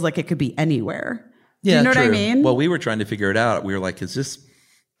of feels like it could be anywhere. Do you know what I mean? Well, we were trying to figure it out. We were like, is this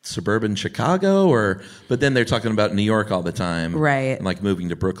suburban Chicago but then they're talking about New York all the time. Right. And like moving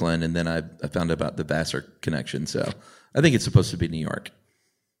to Brooklyn, and then I found out about the Vassar connection. So I think it's supposed to be New York.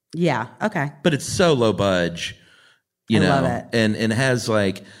 Yeah. Okay. but it's so low budge, you I know, love it. and it has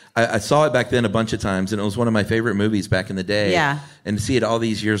like I saw it back then a bunch of times, and it was one of my favorite movies back in the day. Yeah. And to see it all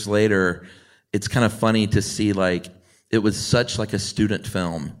these years later, it's kind of funny to see like it was such like a student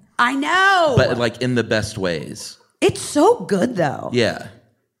film, I know. but like in the best ways. It's so good though. Yeah.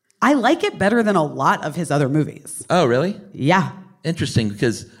 I like it better than a lot of his other movies. Oh, really? Yeah. Interesting,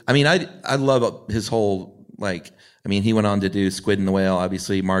 because I mean, I love his whole like. I mean, he went on to do Squid and the Whale,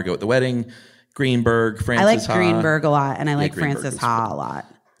 obviously Margot at the Wedding, Greenberg, Frances I like Ha. Greenberg a lot, and I like Greenberg Frances is Ha good. a lot.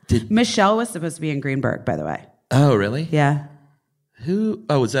 Did- Michelle was supposed to be in Greenberg, by the way. Oh, really? Yeah. Who?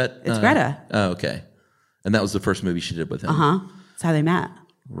 Oh, was that? It's Greta. Oh, okay. And that was the first movie she did with him. Huh? That's how they met.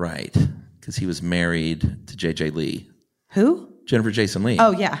 Right. Because he was married to J.J. Lee. Who? Jennifer Jason Lee.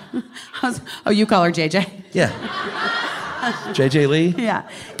 Oh, yeah. You call her JJ? Yeah. J.J. Lee? Yeah.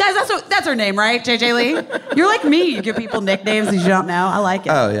 Guys, that's her name, right? JJ Lee? You're like me. You give people nicknames that you don't know. I like it.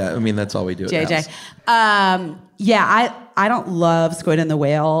 Oh, yeah. I mean, that's all we do at the JJ. house. Yeah, I don't love Squid and the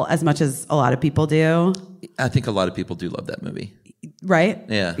Whale as much as a lot of people do. I think a lot of people do love that movie. Right?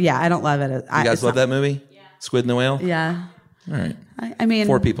 Yeah. Yeah, I don't love it. You guys love that movie? Yeah. Squid and the Whale? Yeah. All right. I mean...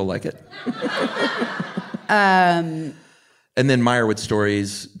 4 people like it. And then Meyerowitz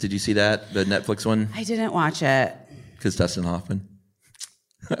Stories. Did you see that? The Netflix one? I didn't watch it. Because Dustin Hoffman.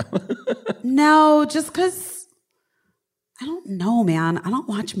 No, just because... I don't know, man. I don't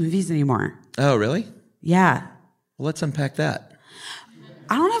watch movies anymore. Oh, really? Yeah. Well, let's unpack that.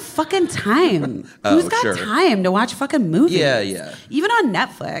 I don't have fucking time. Oh, Who's got sure. time to watch fucking movies? Yeah. Even on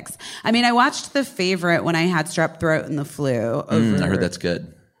Netflix. I mean, I watched The Favorite when I had strep throat and the flu. I heard that's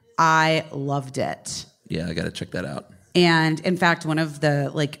good. I loved it. Yeah, I got to check that out. And in fact, one of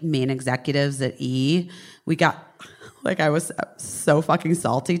the like main executives at E, we got like I was so fucking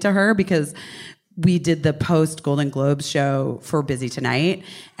salty to her because we did the post Golden Globes show for Busy Tonight.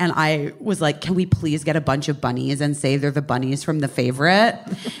 And I was like, can we please get a bunch of bunnies and say they're the bunnies from The Favorite?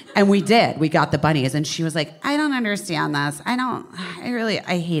 And we did. We got the bunnies. And she was like, I don't understand this.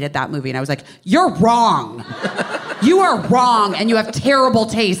 I hated that movie. And I was like, you're wrong. You are wrong. And you have terrible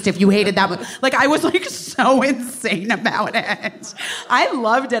taste if you hated that movie. Like, I was like so insane about it. I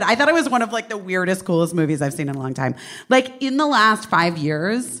loved it. I thought it was one of like the weirdest, coolest movies I've seen in a long time. Like in the last 5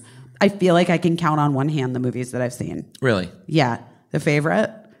 years, I feel like I can count on one hand the movies that I've seen. Really? Yeah. The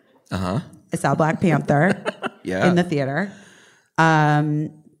Favorite. Uh-huh. I saw Black Panther Yeah. in the theater.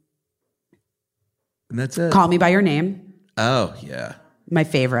 And that's it. Call Me By Your Name. Oh, yeah. My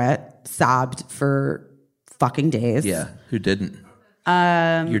favorite. Sobbed for fucking days. Yeah. Who didn't?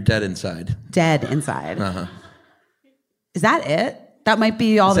 You're dead inside. Dead inside. Uh-huh. Is that it? That might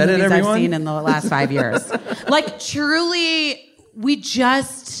be all Is the that it, movies I've everyone? seen in the last 5 years. Like, truly, we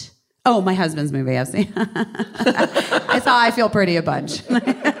just... Oh, my husband's movie I've seen. I saw I Feel Pretty a bunch.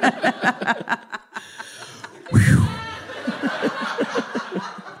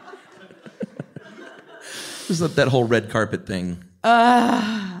 Just that whole red carpet thing.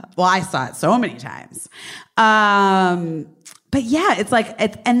 Well, I saw it so many times. But yeah, it's like,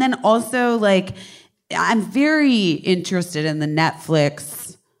 and then also like, I'm very interested in the Netflix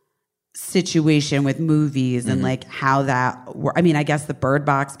situation with movies and like how that, I mean, I guess the Bird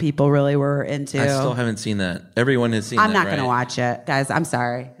Box people really were into. I still haven't seen that. Everyone has seen that, I'm not right? going to watch it, guys. I'm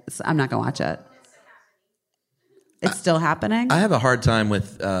sorry. I'm not going to watch it. It's still happening? I have a hard time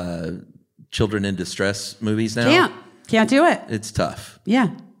with children in distress movies now. Can't do it. It's tough.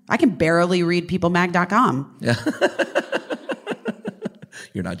 Yeah. I can barely read peoplemag.com. Yeah.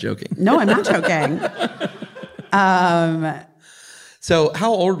 You're not joking. No, I'm not joking. So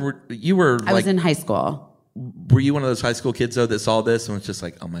how old were you? I was in high school. Were you one of those high school kids though that saw this and was just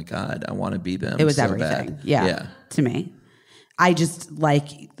like, oh my God, I want to be them? It was so everything. bad. Yeah. To me. I just like,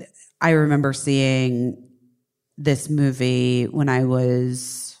 I remember seeing this movie when I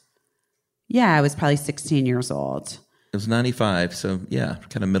was probably 16 years old. It was 95, so yeah,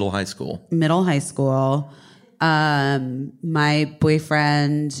 kind of middle high school. Middle high school. My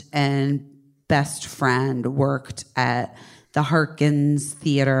boyfriend and best friend worked at the Harkins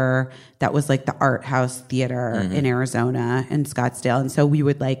Theater. That was like the art house theater in Arizona, in Scottsdale. And so we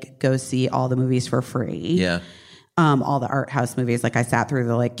would like go see all the movies for free. Yeah. All the art house movies. Like I sat through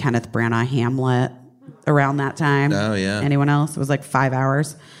the like Kenneth Branagh Hamlet around that time. Oh, yeah. Anyone else? It was like 5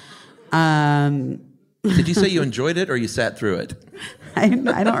 hours. Did you say you enjoyed it or you sat through it? I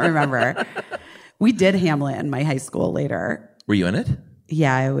don't remember. We did Hamlet in my high school later. Were you in it?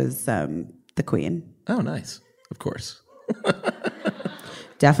 Yeah, I was the queen. Oh, nice. Of course.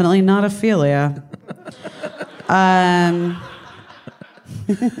 Definitely not Ophelia. I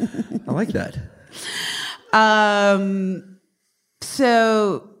like that.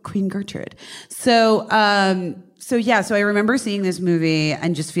 So Queen Gertrude. So I remember seeing this movie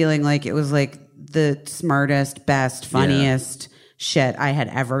and just feeling like it was like the smartest, best, funniest shit I had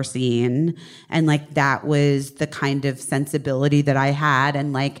ever seen. And like that was the kind of sensibility that I had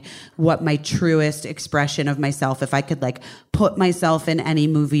and like what my truest expression of myself, if I could like put myself in any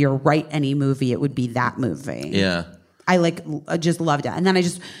movie or write any movie, it would be that movie. Yeah. I just loved it. And then I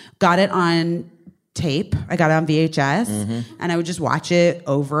just got it on tape. I got it on VHS and I would just watch it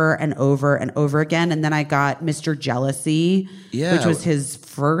over and over and over again. And then I got Mr. Jealousy, which was his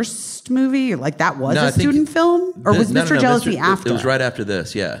first movie. Like that was a student film? Or was Mr. Jealousy after? It was right after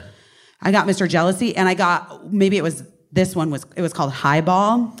this, yeah. I got Mr. Jealousy and I got, maybe it was, this one was, it was called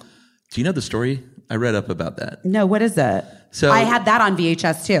Highball. Do you know the story? I read up about that. No, what is it? So I had that on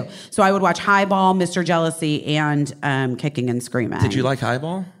VHS too. So I would watch Highball, Mr. Jealousy, and Kicking and Screaming. Did you like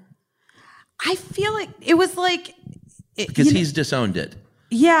Highball? I feel like it was like... Because he's disowned it.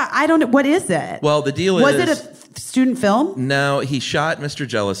 Yeah, I don't know. What is it? Well, the deal is... Was it a student film? No, he shot Mr.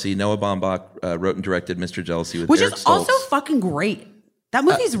 Jealousy. Noah Baumbach wrote and directed Mr. Jealousy with Which Eric is Stoltz. also fucking great. That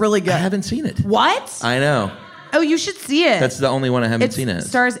movie's really good. I haven't seen it. What? I know. Oh, you should see it. That's the only one I haven't seen. It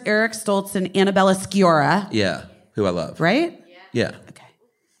stars Eric Stoltz and Annabella Sciorra. Yeah, who I love. Right? Yeah. Okay.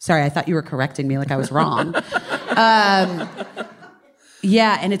 Sorry, I thought you were correcting me like I was wrong.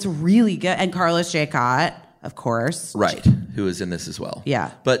 Yeah, and it's really good. And Carlos Jacot, of course. Right, who is in this as well. Yeah.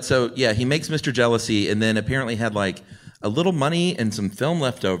 But so, yeah, he makes Mr. Jealousy and then apparently had like a little money and some film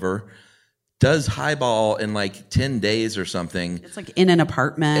left over, does Highball in like 10 days or something. It's like in an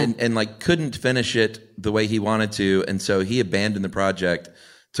apartment. And like couldn't finish it the way he wanted to. And so he abandoned the project,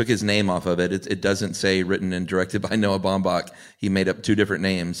 took his name off of it. It doesn't say written and directed by Noah Baumbach. He made up 2 different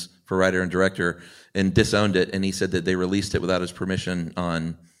names for writer and director and disowned it. And he said that they released it without his permission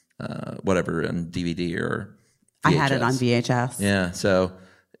on whatever, on DVD or VHS. I had it on VHS. Yeah. So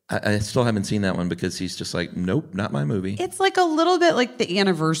I still haven't seen that one because he's just like, nope, not my movie. It's like a little bit like The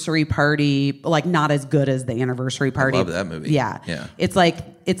Anniversary Party, like not as good as The Anniversary Party. I love that movie. Yeah. Yeah. It's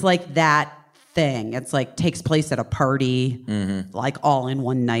like that thing. It's like takes place at a party, like all in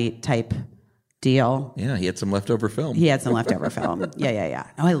one night type deal. Yeah, he had some leftover film. He had some leftover film. Yeah.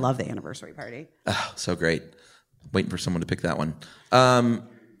 Oh, I love The Anniversary Party. Oh, so great. Waiting for someone to pick that one.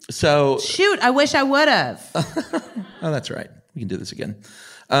 So shoot, I wish I would have. Oh, that's right. We can do this again.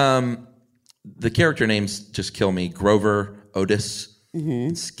 The character names just kill me. Grover, Otis,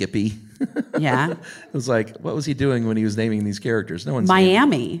 Skippy. Yeah. It was like, what was he doing when he was naming these characters? No one's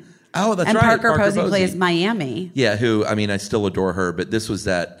Miami. Oh, that's and right. Parker Posey plays Miami. Yeah, who, I mean, I still adore her, but this was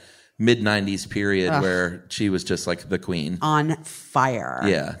that mid-90s period where she was just like the queen. On fire.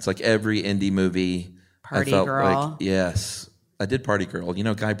 Yeah, it's like every indie movie. Party I felt Girl. Like, yes. I did Party Girl. You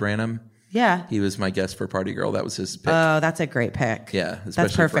know Guy Branum? Yeah. He was my guest for Party Girl. That was his pick. Oh, that's a great pick. Yeah,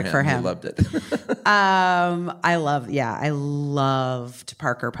 that's perfect for him. I loved it. I loved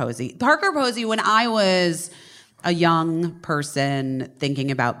Parker Posey. Parker Posey, when I was a young person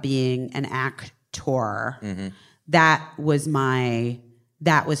thinking about being an actor, that was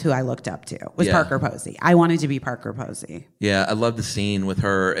who I looked up to, was Parker Posey. I wanted to be Parker Posey. Yeah, I love the scene with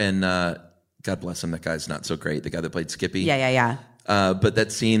her and God bless him, that guy's not so great, the guy that played Skippy. Yeah. But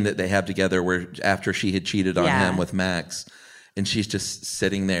that scene that they have together where after she had cheated on him with Max, and she's just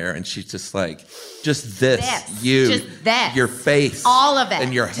sitting there and she's just like, just this. Your face. All of it.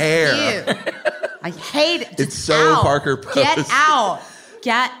 And your hair. I hate it. It's so out. Parker Posey. Get out.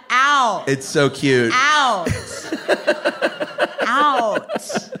 Get out. It's so cute. Out.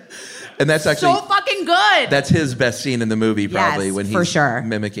 And that's actually so fucking good. That's his best scene in the movie, probably, yes, when he's for sure.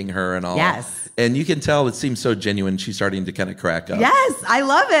 mimicking her and all. Yes. And you can tell it seems so genuine. She's starting to kind of crack up. Yes, I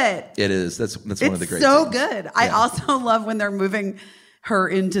love it. It is. That's one of the great so scenes. good. Yeah. I also love when they're moving her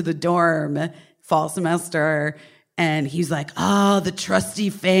into the dorm fall semester. And he's like, oh, the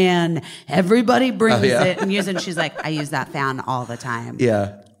trusty fan. Everybody brings it and uses it. And she's like, I use that fan all the time.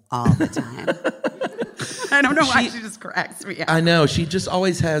 Yeah. All the time. I don't know why she just cracks me up. I know. She just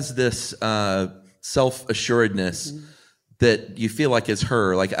always has this self-assuredness that you feel like is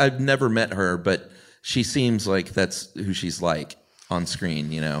her. Like, I've never met her, but she seems like that's who she's like on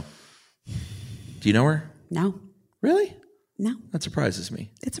screen, you know. Do you know her? No. Really? No. That surprises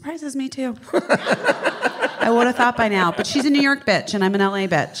me. It surprises me, too. I would have thought by now. But she's a New York bitch, and I'm an LA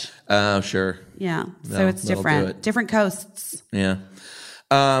bitch. Oh, sure. Yeah. So it's different. Different coasts. Yeah.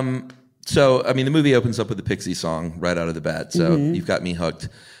 So, I mean, the movie opens up with the Pixie song right out of the bat. So you've got me hooked.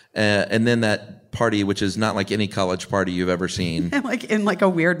 And then that party, which is not like any college party you've ever seen. Like in like a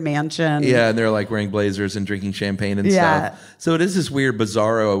weird mansion. Yeah, and they're like wearing blazers and drinking champagne and stuff. So it is this weird,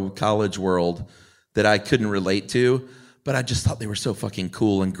 bizarro college world that I couldn't relate to. but I just thought they were so fucking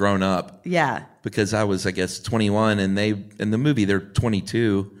cool and grown up. Yeah. Because I was, I guess, 21, and they in the movie they're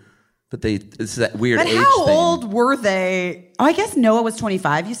 22, but it's that weird But age how thing. old were they? Oh, I guess Noah was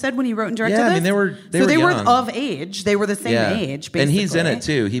 25. You said when he wrote and directed Yeah, I this? mean, they were were young. of age. They were the same age, basically. And he's in it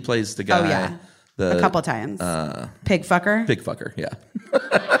too. He plays the guy. Oh yeah, a couple of times. Pig fucker. Pig fucker. Yeah.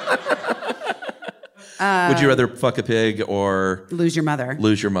 Would you rather fuck a pig or Lose your mother?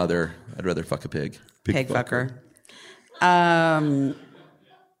 lose your mother? I'd rather fuck a pig. Pig fucker.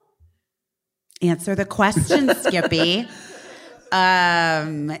 Answer the question, Skippy.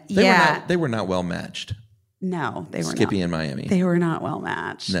 They were not well matched. No, they were Skippy not. and Miami. They were not well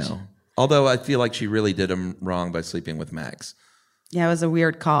matched. No. Although I feel like she really did him wrong by sleeping with Max. Yeah, it was a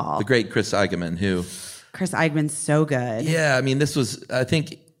weird call. The great Chris Eigeman, who... Chris Eigeman's so good. Yeah, I mean, this was, I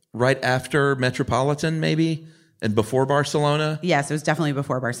think, right after Metropolitan, maybe, and before Barcelona. Yes, it was definitely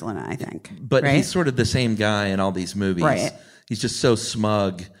before Barcelona, I think. But right? he's sort of the same guy in all these movies. Right. He's just so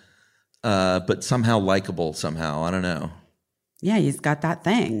smug, but somehow likable somehow. I don't know. Yeah, he's got that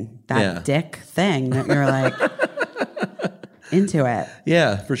thing, that dick thing that you're like into it.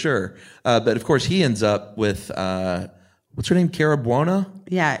 Yeah, for sure. But of course, he ends up with, what's her name? Cara Buono?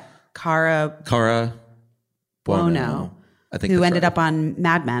 Yeah, Cara Buono. I think who that's ended right. up on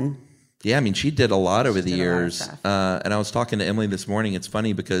Mad Men. Yeah, I mean, she did a lot over the did a lot of years. stuff. And I was talking to Emily this morning. It's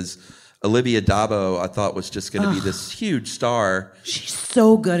funny because Olivia Dabo, I thought, was just going to be this huge star. She's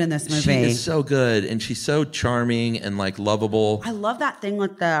so good in this movie. She is so good, and she's so charming and like lovable. I love that thing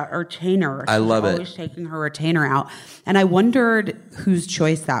with the retainer. I love it. Always taking her retainer out, and I wondered whose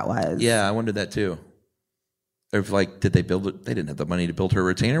choice that was. Yeah, I wondered that too. If like, did they build it? They didn't have the money to build her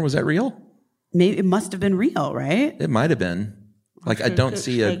retainer. Was that real? Maybe it must have been real, right? It might have been. Like, I don't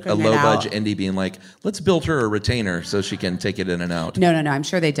see a Taking it low out. budget indie being like, let's build her a retainer so she can take it in and out. No. I'm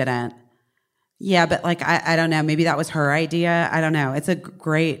sure they didn't. Yeah, but like I don't know. Maybe that was her idea. I don't know. It's a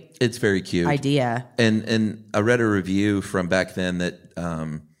great It's very cute. idea. And I read a review from back then that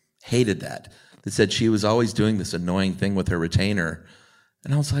hated that said she was always doing this annoying thing with her retainer.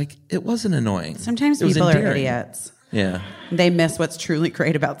 And I was like, it wasn't annoying. Sometimes It was people are endearing. idiots. Yeah. They miss what's truly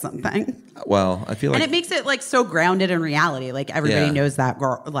great about something. Well, I feel like... And it makes it like so grounded in reality. Like everybody Yeah. knows that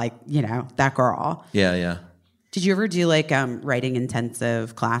girl, like, you know, that girl. Yeah. Did you ever do like writing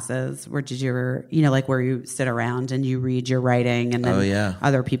intensive classes? Where did you ever, you know, like where you sit around and you read your writing and then Oh, yeah.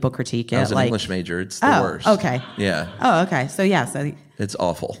 other people critique it? I was an like, English major. It's the worst. Okay. Yeah. Oh, okay. So yeah, so It's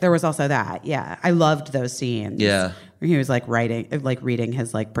awful. there was also that. Yeah. I loved those scenes. Yeah. Where he was like reading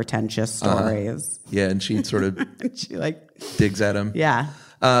his like pretentious stories. Yeah, and she sort of And she like, digs at him. yeah.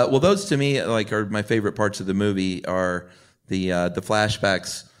 Well, those to me like are my favorite parts of the movie are the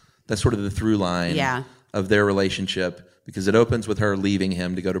flashbacks. That's sort of the through line Yeah. of their relationship because it opens with her leaving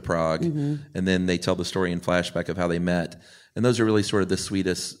him to go to Prague, and then they tell the story in flashback of how they met, and those are really sort of the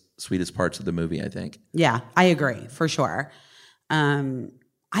sweetest parts of the movie, I think. Yeah, I agree for sure. I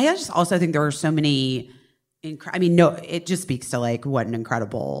just also think there are so many. It just speaks to like what an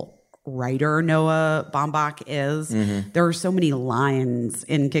incredible writer Noah Baumbach is. There are so many lines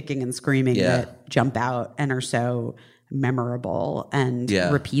in Kicking and Screaming that jump out and are so memorable and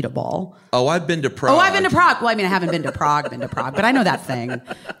repeatable. Oh, I've been to Prague. Oh, I've been to Prague. Well, I mean, I haven't been to Prague, but I know that thing.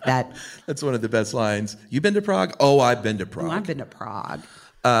 That's one of the best lines. You've been to Prague? Oh, I've been to Prague. I've been to Prague.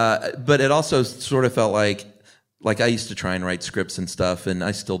 But it also sort of felt like I used to try and write scripts and stuff, and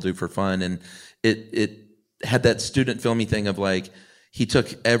I still do for fun. And it had that student filmy thing of like he took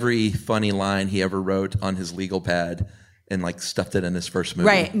every funny line he ever wrote on his legal pad and like stuffed it in his first movie.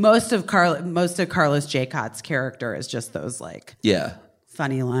 Right. Most of Carlos Jacot's character is just those like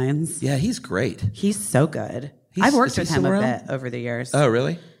funny lines. Yeah, he's great. He's so good. I've worked with him still a around? bit over the years. Oh,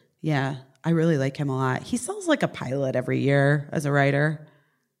 really? Yeah. I really like him a lot. He sells like a pilot every year as a writer,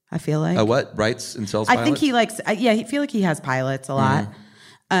 I feel like. Oh, what? Writes and sells I pilots? think he likes, I feel like he has pilots a lot.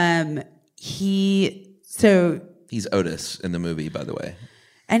 He's Otis in the movie, by the way.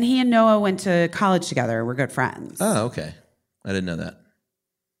 And he and Noah went to college together. We're good friends. Oh, okay. I didn't know that.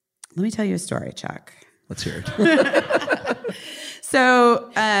 Let me tell you a story, Chuck. Let's hear it.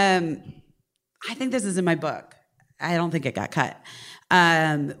 So I think this is in my book. I don't think it got cut.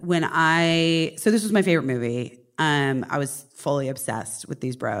 So this was my favorite movie. I was fully obsessed with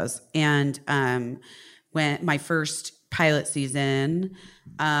these bros. And when my first pilot season,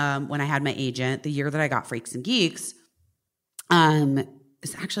 when I had my agent, the year that I got Freaks and Geeks,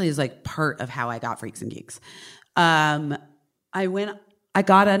 this actually is like part of how I got Freaks and Geeks. I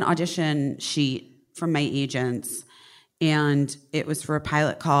got an audition sheet from my agents, and it was for a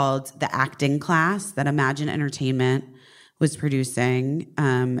pilot called The Acting Class that Imagine Entertainment was producing,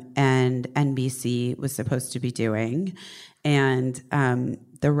 and NBC was supposed to be doing. And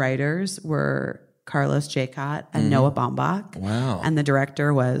the writers were Carlos Jacot and Noah Baumbach. Wow. And the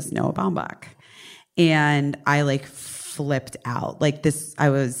director was Noah Baumbach. And I like flipped out. Like this, I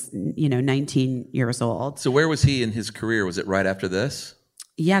was, 19 years old. So where was he in his career? Was it right after this?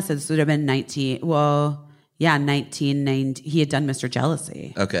 Yes, this would have been 1990. He had done Mr.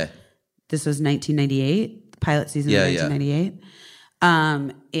 Jealousy. Okay. This was 1998, the pilot season of 1998.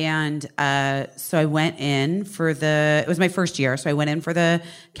 So I went in it was my first year. So I went in for the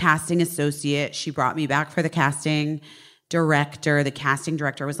casting associate. She brought me back for the casting director. The casting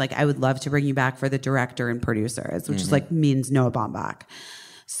director was like, I would love to bring you back for the director and producers, which is like means Noah Baumbach.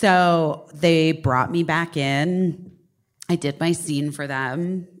 So they brought me back in. I did my scene for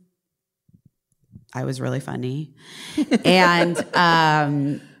them. I was really funny. And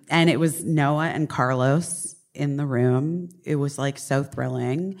it was Noah and Carlos in the room. It was like so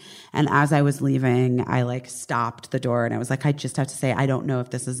thrilling. And as I was leaving, I like stopped the door and I was like, I just have to say, I don't know if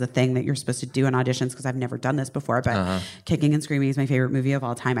this is the thing that you're supposed to do in auditions because I've never done this before, but Kicking and Screaming is my favorite movie of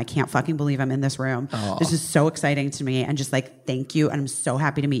all time. I can't fucking believe I'm in this room. This is so exciting to me. And just like, thank you. And I'm so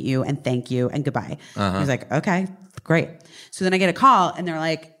happy to meet you and thank you and goodbye. I was like, okay, great. So then I get a call and they're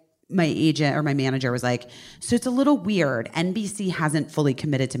like, my agent or my manager was like, so it's a little weird. NBC hasn't fully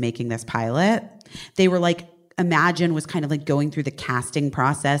committed to making this pilot. They were like, Imagine was kind of like going through the casting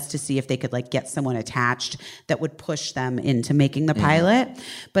process to see if they could like get someone attached that would push them into making the pilot.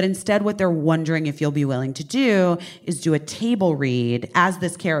 But instead, what they're wondering if you'll be willing to do is do a table read as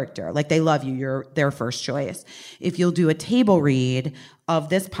this character. Like they love you. You're their first choice. If you'll do a table read of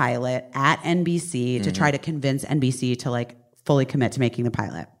this pilot at NBC to try to convince NBC to like fully commit to making the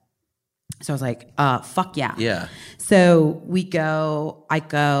pilot. So I was like, fuck yeah. Yeah. So I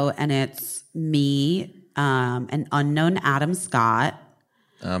go and it's me, an unknown Adam Scott.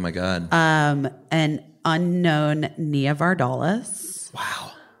 Oh my God. An unknown Nia Vardalos.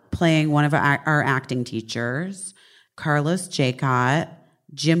 Wow. Playing one of our acting teachers. Carlos Jacot.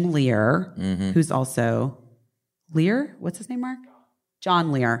 Jim Lear, who's also Lear? What's his name, Mark?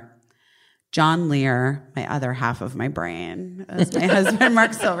 John Lear. John Lear, my other half of my brain, as my husband,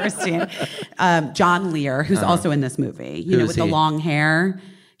 Mark Silverstein. John Lear, who's also in this movie, with the long hair.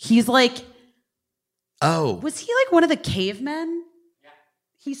 He's like, was he like one of the cavemen? Yeah.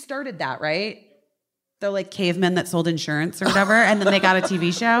 He started that, right? The like cavemen that sold insurance or whatever, and then they got a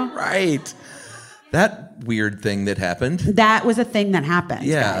TV show. Right. That weird thing that happened. That was a thing that happened,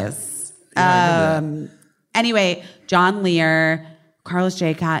 guys. Yeah, anyway, John Lear, Carlos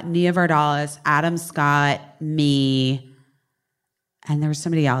Jacot, Nia Vardalos, Adam Scott, me, and there was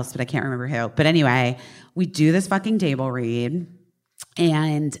somebody else, but I can't remember who. But anyway, we do this fucking table read,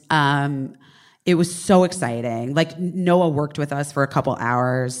 and it was so exciting. Like Noah worked with us for a couple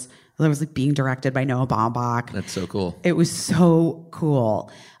hours. It was like being directed by Noah Baumbach. That's so cool. It was so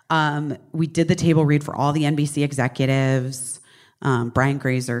cool. We did the table read for all the NBC executives. Brian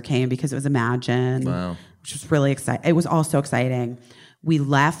Grazer came because it was Imagine. Wow. Which was really exciting. It was all so exciting. We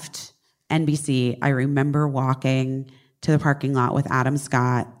left NBC. I remember walking to the parking lot with Adam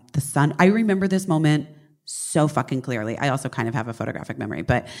Scott. The sun. I remember this moment so fucking clearly. I also kind of have a photographic memory,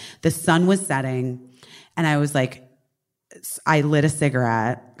 but the sun was setting and I was like, I lit a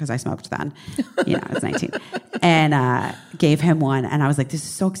cigarette because I smoked then. I was 19 and gave him one. And I was like, this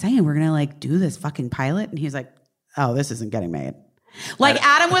is so exciting. We're going to like do this fucking pilot. And he was like, oh, this isn't getting made. Like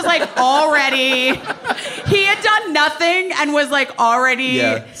Adam was like already, he had done nothing and was like already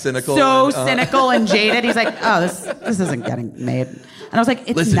cynical and jaded. He's like, oh, this isn't getting made. And I was like,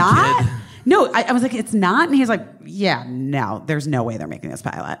 it's not. Kid. No, I was like, it's not. And he's like, yeah, no, there's no way they're making this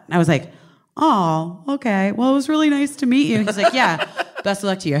pilot. And I was like, oh, okay. Well, it was really nice to meet you. He's like, yeah, best of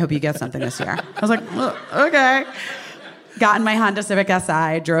luck to you. I hope you get something this year. I was like, okay. Got in my Honda Civic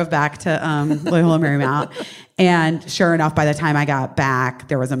Si, drove back to Loyola Marymount. And sure enough, by the time I got back,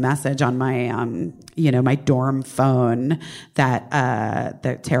 there was a message on my, my dorm phone that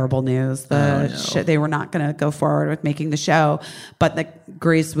the terrible news, they were not going to go forward with making the show. But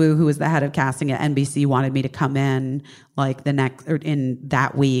Grace Wu, who was the head of casting at NBC, wanted me to come in in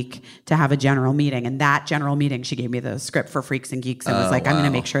that week to have a general meeting. And that general meeting, she gave me the script for Freaks and Geeks and was like, I'm going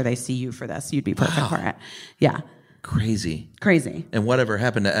to make sure they see you for this. You'd be perfect for it. Yeah. Crazy. And whatever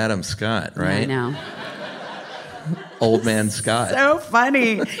happened to Adam Scott, right? I know. Old man Scott. So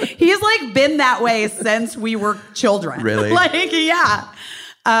funny. He's like been that way since we were children. Really? Yeah.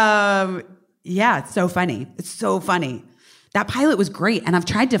 It's so funny. It's so funny. That pilot was great. And I've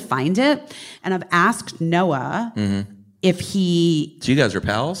tried to find it. And I've asked Noah, if he. So you guys are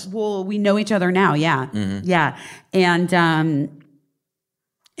pals? Well, we know each other now. Yeah, yeah, and I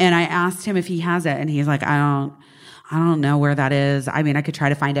asked him if he has it, and he's like, I don't know where that is. I mean, I could try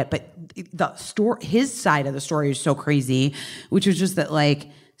to find it, but his side of the story is so crazy, which was just that like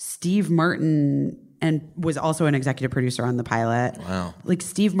Steve Martin and was also an executive producer on the pilot. Wow. Like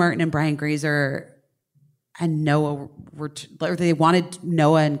Steve Martin and Brian Grazer and Noah they wanted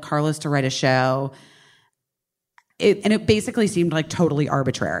Noah and Carlos to write a show. It basically seemed like totally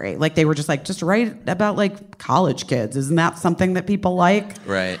arbitrary. Like they were just like, just write about like college kids. Isn't that something that people like?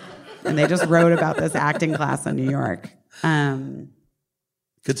 Right. And they just wrote about this acting class in New York.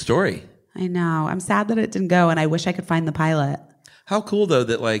 Good story. I know. I'm sad that it didn't go, and I wish I could find the pilot. How cool though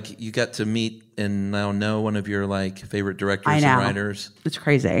that like you got to meet and now know one of your like favorite directors I know. and writers. It's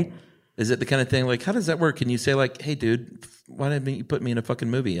crazy. Is it the kind of thing like, how does that work? Can you say like, hey dude, why didn't you put me in a fucking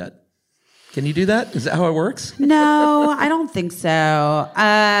movie yet? Can you do that? Is that how it works? No, I don't think so.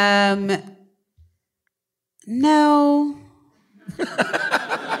 No.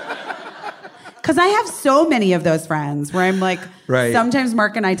 Because I have so many of those friends where I'm like, right. Sometimes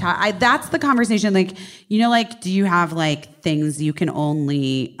Mark and I talk. That's the conversation. Like, you know, like, do you have like things you can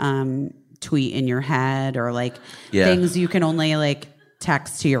only tweet in your head, or like things you can only like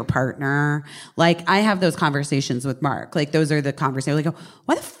text to your partner? Like, I have those conversations with Mark. Like, those are the conversations. Like,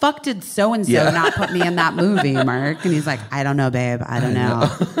 why the fuck did so and so not put me in that movie, Mark? And he's like, I don't know, babe. I don't know.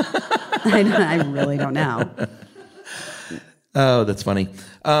 I really don't know. Oh, that's funny.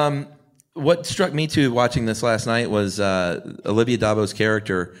 What struck me too watching this last night was Olivia d'Abo's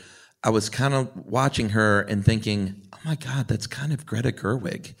character. I was kind of watching her and thinking, oh my God, that's kind of Greta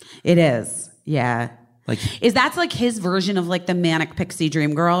Gerwig. It is. Yeah. Like, is that like his version of like the manic pixie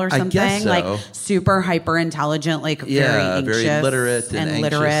dream girl or something? I guess so. Like super hyper intelligent, like very anxious, very literate and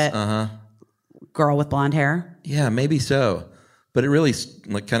literate girl with blonde hair. Yeah, maybe so. But it really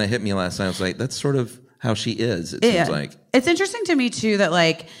like kind of hit me last night. I was like, that's sort of how she is. It seems like it's interesting to me too that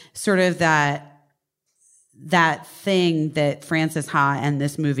like sort of that thing that Frances Ha and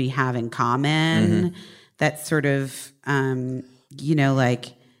this movie have in common. That sort of you know,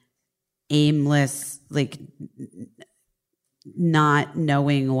 like aimless, like not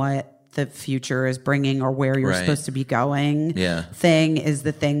knowing what the future is bringing or where you're supposed to be going thing is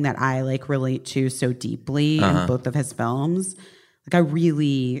the thing that I like relate to so deeply in both of his films. Like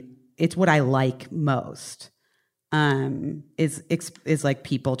it's what I like most. Is like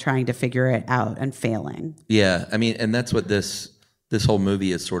people trying to figure it out and failing. Yeah, I mean, and that's what this whole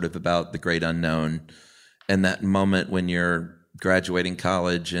movie is sort of about, the great unknown, and that moment when you're graduating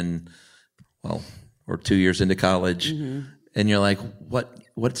college and or 2 years into college, and you're like,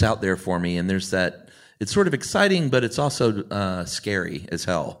 what's out there for me? And there's that. It's sort of exciting, but it's also scary as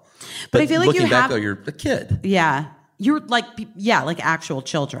hell. But I feel like looking back, though, you're a kid. Yeah, you're like like actual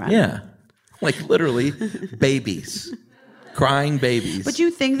children. Yeah. Like literally babies, crying babies. But you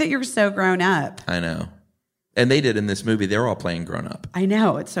think that you're so grown up. I know. And they did in this movie. They were all playing grown up. I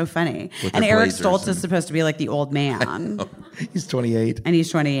know. It's so funny. With and their Eric blazers Stoltz is supposed to be like the old man. He's 28. And he's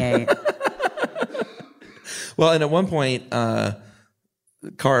 28. Well, and at one point, Cara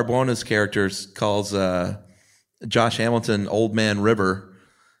Buono's character calls Josh Hamilton Old Man River,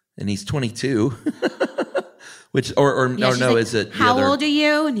 and he's 22. Which or no, like, is it how old are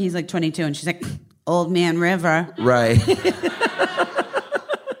you? And he's like 22, and she's like, Old Man River. Right.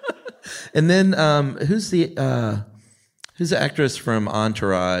 And then who's the actress from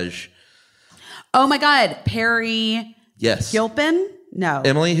Entourage? Oh my God, Perry. Yes. Gilpin? No.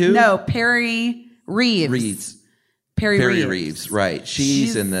 Emily who? No, Perry Reeves. Perry Reeves, right?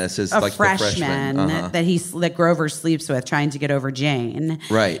 She's in this as like freshman, the freshman that Grover sleeps with, trying to get over Jane.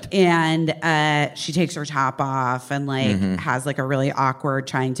 Right, and she takes her top off and like has like a really awkward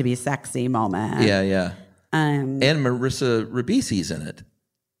trying to be sexy moment. Yeah. And Marissa Ribisi's in it.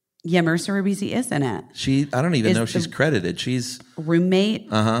 Yeah, Marissa Ribisi is in it. I don't even know she's credited. She's roommate.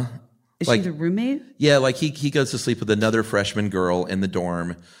 Is like, she the roommate? Yeah, like he goes to sleep with another freshman girl in the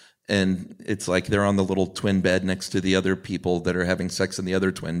dorm. And it's like they're on the little twin bed next to the other people that are having sex in the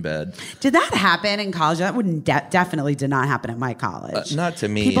other twin bed. Did that happen in college? That wouldn't definitely did not happen at my college. Not to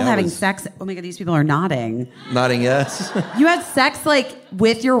me. People having sex. Oh my God, these people are nodding. Nodding, yes. You had sex like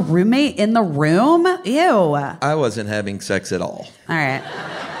with your roommate in the room? Ew. I wasn't having sex at all. All right.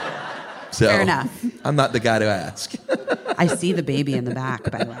 So, fair enough. I'm not the guy to ask. I see the baby in the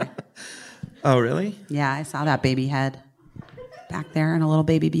back, by the way. Oh, really? Yeah, I saw that baby head back there and a little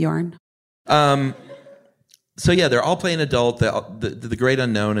baby Bjorn. So yeah, they're all playing adult. The great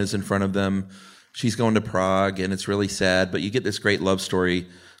unknown is in front of them. She's going to Prague, and it's really sad. But you get this great love story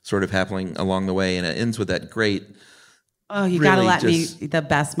sort of happening along the way, and it ends with that great Oh, you really got to let me, the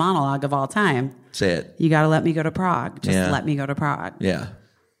best monologue of all time. Say it. You got to let me go to Prague. Just let me go to Prague. Yeah.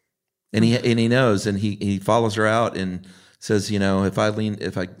 And he knows, and he follows her out and says,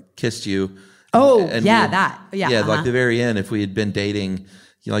 if I kissed you. Oh, and like the very end, if we had been dating,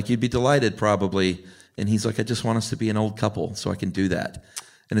 you'd be delighted probably. And he's like, I just want us to be an old couple so I can do that.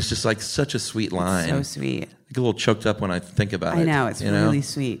 And it's just like such a sweet line. It's so sweet. I get a little choked up when I think about it. I know. It's really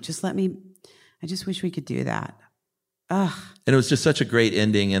sweet. I just wish we could do that. Ugh. And it was just such a great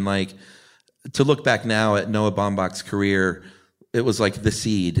ending. And like, to look back now at Noah Baumbach's career, it was like the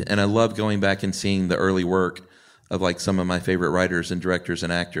seed. And I love going back and seeing the early work of like some of my favorite writers and directors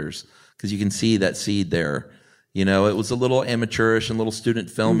and actors, because you can see that seed there. It was a little amateurish and a little student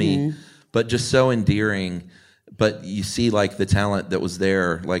filmy, but just so endearing. But you see like the talent that was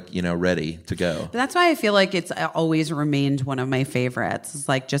there, like, ready to go. But that's why I feel like it's always remained one of my favorites. It's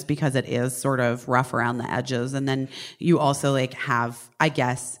like, just because it is sort of rough around the edges. And then you also like have, I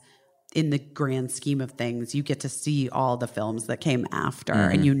guess, in the grand scheme of things, you get to see all the films that came after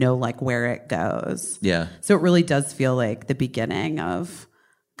and like where it goes. Yeah. So it really does feel like the beginning of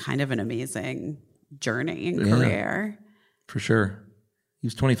kind of an amazing journey and career. For sure. He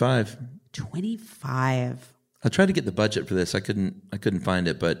was 25. 25. I tried to get the budget for this. I couldn't find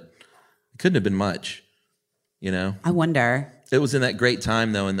it, but it couldn't have been much, I wonder. It was in that great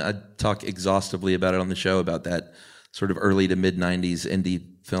time though, and I talk exhaustively about it on the show, about that sort of early to mid 90s indie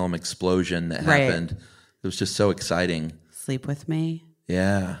film explosion that happened. It was just so exciting. Sleep With Me.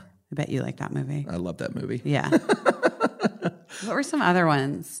 Yeah. I bet you like that movie. I love that movie. Yeah. What were some other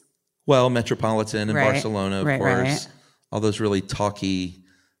ones? Well, Metropolitan and Barcelona, of course. Right. All those really talky.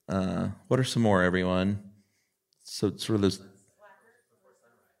 What are some more, everyone? So sort of those.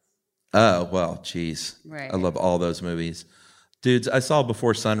 Oh, well, geez. Right. I love all those movies. Dudes, I saw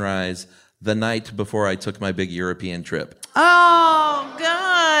Before Sunrise the night before I took my big European trip. Oh, good.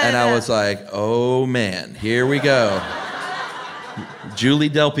 And I was like, oh, man, here we go. Julie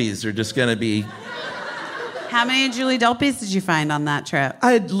Delpys are just going to be... How many Julie Delpys did you find on that trip?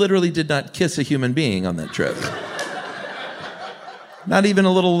 I literally did not kiss a human being on that trip. Not even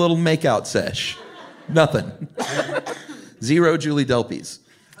a little makeout sesh. Nothing. Zero Julie Delpys.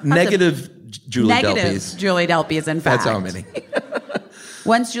 Negative Julie Delpys. Julie Delpys, in fact. That's how many.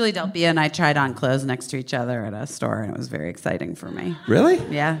 Once Julie Delpy and I tried on clothes next to each other at a store, and it was very exciting for me. Really?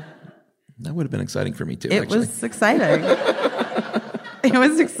 Yeah. That would have been exciting for me, too, It was exciting. It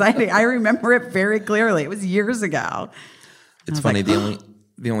was exciting. I remember it very clearly. It was years ago. It's funny. Like,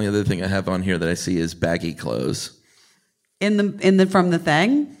 the only other thing I have on here that I see is baggy clothes. In the from the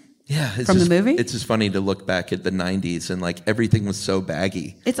thing? Yeah. From the movie? It's just funny to look back at the 90s and like everything was so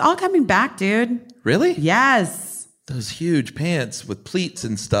baggy. It's all coming back, dude. Really? Yes. Those huge pants with pleats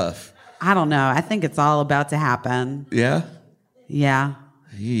and stuff. I don't know. I think it's all about to happen. Yeah? Yeah.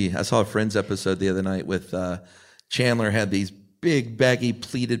 I saw a Friends episode the other night with Chandler had these big baggy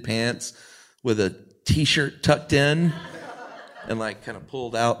pleated pants with a t-shirt tucked in and like kind of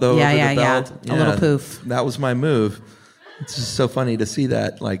pulled out though over the belt. Yeah. A little poof. That was my move. It's just so funny to see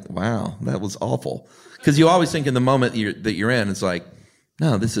that. Like, wow, that was awful. Because you always think in the moment that you're in, it's like,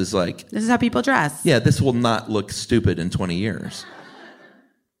 no, this is how people dress. Yeah, this will not look stupid in 20 years.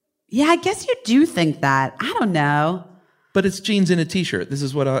 Yeah, I guess you do think that. I don't know. But it's jeans and a t-shirt. This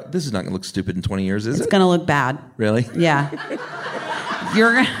is not going to look stupid in 20 years, is it? It's going to look bad. Really? Yeah.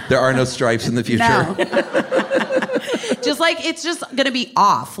 There are no stripes in the future. No. It's just going to be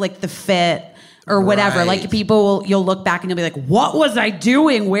off, like the fit or whatever. Right. Like you'll look back and you'll be like, what was I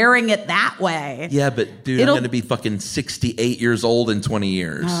doing wearing it that way? Yeah, but dude, I'm going to be fucking 68 years old in 20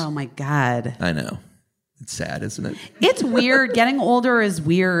 years. Oh my God. I know. It's sad, isn't it? It's weird. Getting older is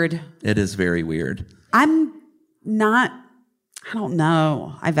weird. It is very weird. I don't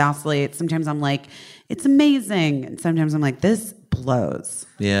know. I vacillate. Sometimes I'm like, it's amazing. And sometimes I'm like, this blows.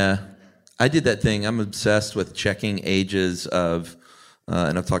 Yeah. I did that thing. I'm obsessed with checking ages of,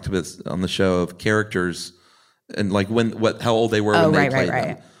 and I've talked about this on the show, of characters and like how old they were when they played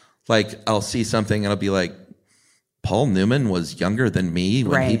them. Like I'll see something and I'll be like, Paul Newman was younger than me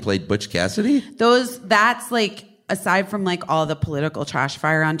when he played Butch Cassidy? That's like, aside from like all the political trash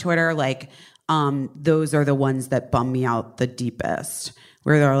fire on Twitter, like, those are the ones that bum me out the deepest,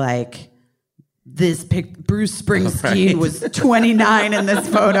 where they're like, Bruce Springsteen was 29 in this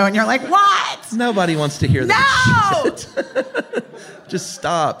photo, and you're like, what? Nobody wants to hear that shit. Just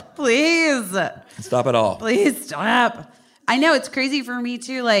stop. Please. Stop it all. Please stop. I know, it's crazy for me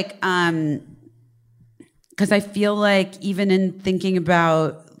too, like, because I feel like even in thinking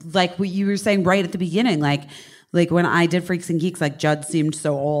about like what you were saying right at the beginning, like when I did Freaks and Geeks, like Judd seemed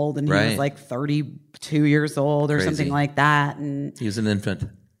so old and he was like 30 2 years old or Crazy. something like that. And He was an infant.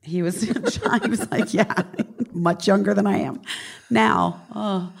 he was like, yeah, much younger than I am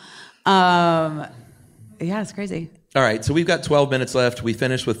now. Yeah, it's crazy. All right, so we've got 12 minutes left. We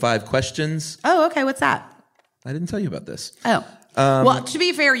finished with 5 questions. Oh, okay. What's that? I didn't tell you about this. Oh. Well, to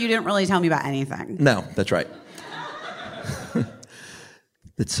be fair, you didn't really tell me about anything. No, that's right.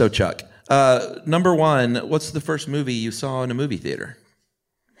 It's so Chuck. Number 1, what's the first movie you saw in a movie theater?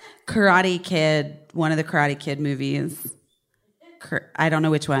 Karate Kid, one of the Karate Kid movies. I don't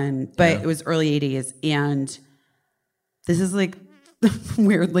know which one, but it was early 80s. And this is like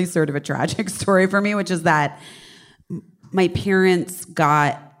weirdly sort of a tragic story for me, which is that my parents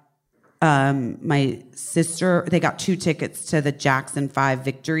got my sister, they got 2 tickets to the Jackson 5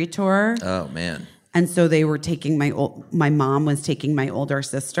 Victory Tour. Oh, man. And so they were taking my mom was taking my older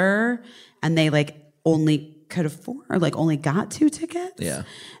sister, and they like only could afford, like only got 2 tickets. Yeah.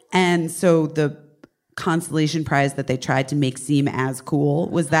 And so the consolation prize that they tried to make seem as cool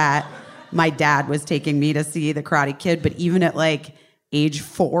was that my dad was taking me to see the Karate Kid, but even at like age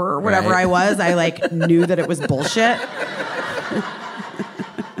 4 or whatever Right. I was, I like knew that it was bullshit.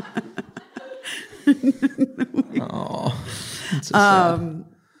 Oh, that's so sad.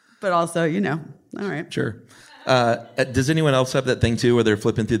 But also, all right. Sure. Does anyone else have that thing too, where they're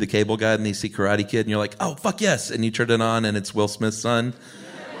flipping through the cable guide and they see Karate Kid and you're like, oh, fuck yes. And you turn it on and it's Will Smith's son.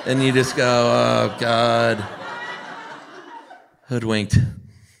 And you just go, oh, God. Hoodwinked.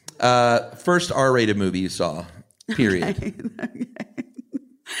 First R-rated movie you saw, period. Okay.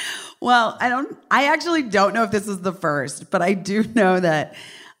 Well, I actually don't know if this is the first, but I do know that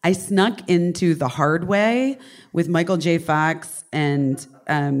I snuck into The Hard Way with Michael J. Fox and,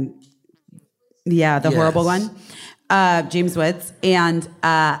 the horrible one, James Woods. And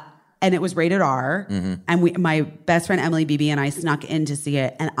it was rated R. Mm-hmm. And my best friend Emily Beebe and I snuck in to see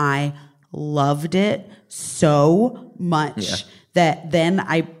it, and I loved it so much that then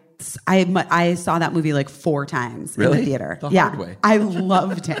I saw that movie like 4 times in the theater. The Hard Way. I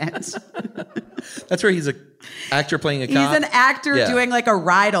loved it. That's where he's an actor playing a cop. He's an actor doing like a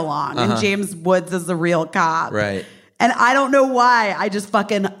ride along, and James Woods is the real cop. Right. And I don't know why. I just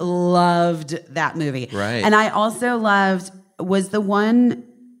fucking loved that movie. Right. And I also was the one,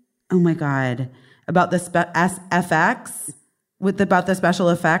 oh my God, about the FX, about the special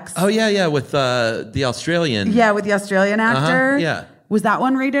effects. Oh, yeah, with the Australian. Yeah, with the Australian actor. Yeah. Was that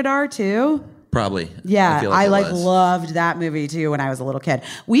one rated R too? Probably. Yeah, I feel like it was. loved that movie too when I was a little kid.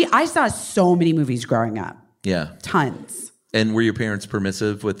 I saw so many movies growing up. Yeah. Tons. And were your parents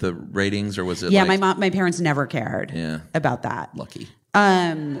permissive with the ratings, or was it? Yeah, like, my parents never cared about that. Lucky.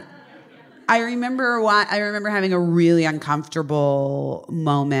 I remember having a really uncomfortable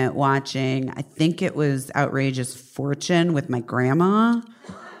moment watching, I think it was Outrageous Fortune with my grandma.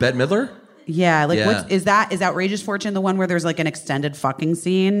 Bette Midler? Yeah, is Outrageous Fortune the one where there's like an extended fucking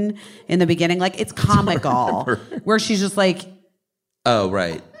scene in the beginning? Like, it's comical, where she's just like, oh,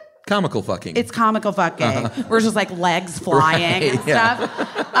 right. Comical fucking. it's comical fucking, where it's just like legs flying and stuff.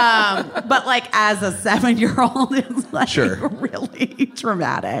 But like as a 7-year-old, it's like really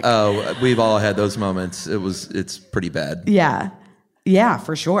traumatic. Oh, we've all had those moments. It's pretty bad. Yeah,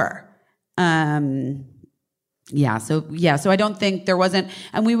 for sure. So I don't think there wasn't,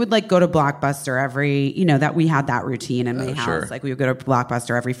 and we would like go to Blockbuster every, that we had that routine in my house. Sure. Like we would go to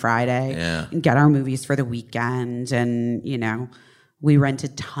Blockbuster every Friday and get our movies for the weekend. And, we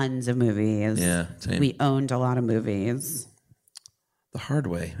rented tons of movies. Yeah, same. We owned a lot of movies. The Hard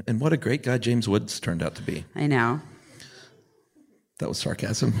Way. And what a great guy James Woods turned out to be. I know. That was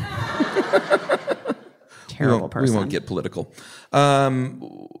sarcasm. Terrible person. We won't get political.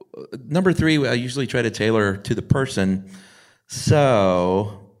 Number 3, I usually try to tailor to the person.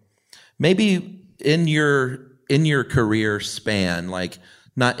 So maybe in your career span, like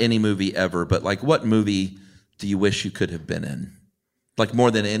not any movie ever, but like what movie do you wish you could have been in? Like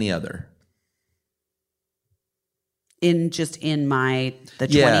more than any other? In the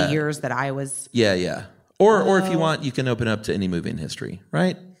 20 years that I was. Yeah. Or if you want, you can open up to any movie in history,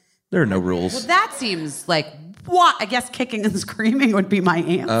 right? There are no rules. Well, that seems like what? I guess Kicking and Screaming would be my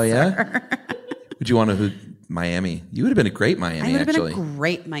answer. Oh, yeah? Would you want to Miami? You would have been a great Miami, I would have actually. been a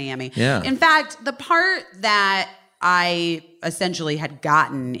great Miami. Yeah. In fact, the part that I essentially had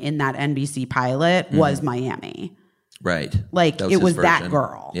gotten in that NBC pilot was Miami. Right. Like, it was that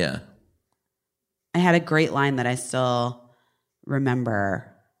girl. Yeah. I had a great line that I still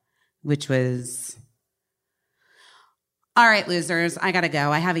remember, which was, all right, losers, I gotta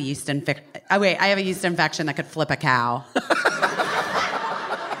go. I have a yeast infection that could flip a cow.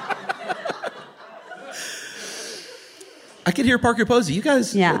 I could hear Parker Posey. You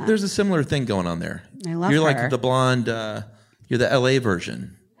guys, Yeah. there's a similar thing going on there. I love You're her. like the blonde, you're the LA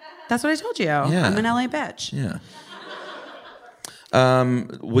version. That's what I told you. I'm an LA bitch. Yeah.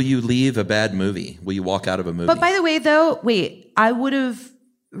 Will you leave a bad movie? Will you walk out of a movie? But by the way, though, I would have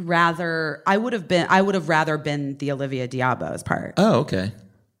rather been the Olivia Diabo's part. Oh, okay.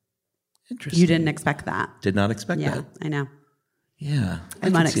 Interesting. You didn't expect that. Did not expect Yeah, that. I know. Yeah.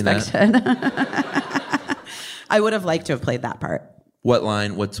 I'm I can see that. unexpected. I would have liked to have played that part. What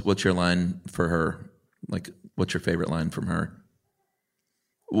line? What's your line for her? Like, what's your favorite line from her?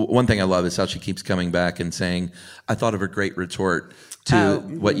 One thing I love is how she keeps coming back and saying, I thought of a great retort to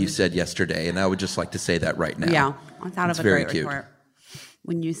what you said yesterday, and I would just like to say that right now. Yeah, I thought It's of a very great cute. retort.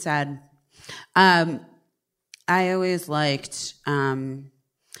 When you said, I always liked,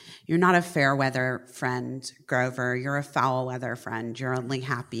 you're not a fair weather friend, Grover. You're a foul weather friend. You're only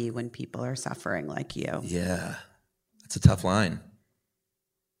happy when people are suffering like you. Yeah. That's a tough line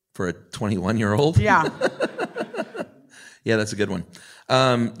for a 21-year-old. Yeah. Yeah, that's a good one.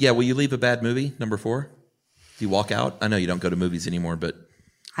 Yeah, will you leave a bad movie, number 4? Do you walk out? I know you don't go to movies anymore, but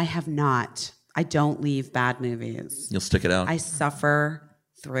I have not. I don't leave bad movies. you'll stick it out. I suffer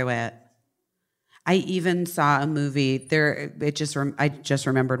through it. I even saw a movie I just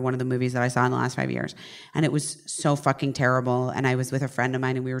remembered one of the movies that I saw in the last 5 years, and it was so fucking terrible. And I was with a friend of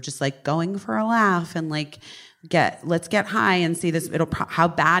mine, and we were just like going for a laugh and like let's get high and see this. How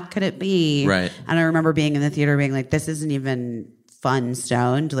bad could it be? Right. And I remember being in the theater being like, this isn't even fun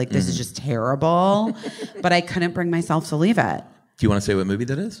stoned. Like this is just terrible. But I couldn't bring myself to leave it. Do you want to say what movie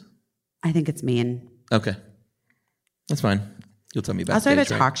that is? I think it's mean. Okay. That's fine. You'll tell me about it. Also, I have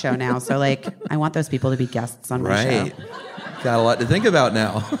a talk show now, so like I want those people to be guests on my Right. show. Got a lot to think about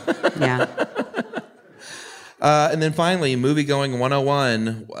now. Yeah. And then finally, movie going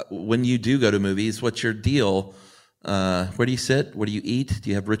 101. When you do go to movies, what's your deal? Where do you sit? What do you eat? Do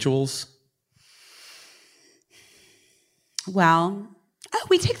you have rituals? Well,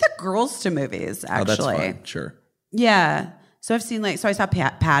 we take the girls to movies, actually. Oh, that's fine. Sure. Yeah. So I've seen I saw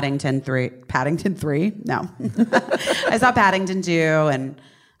Paddington 3. Paddington 3? No. I saw Paddington 2, and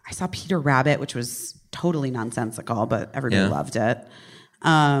I saw Peter Rabbit, which was totally nonsensical, but everybody loved it.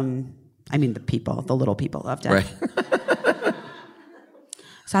 I mean, the little people loved it. Right.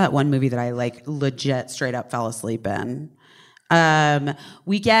 Saw that one movie that I like legit straight up fell asleep in.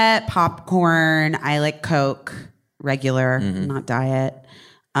 We get popcorn. I like Coke, regular, not diet.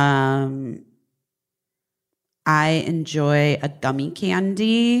 I enjoy a gummy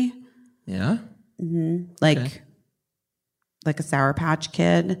candy, Yeah. like a Sour Patch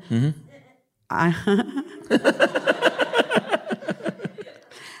Kid.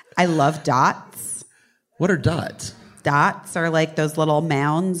 I love dots. What are dots? Dots are like those little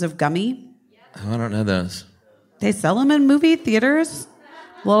mounds of gummy. Oh, I don't know those. They sell them in movie theaters.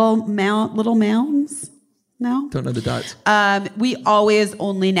 Little mounds. No? Don't know the dots. We always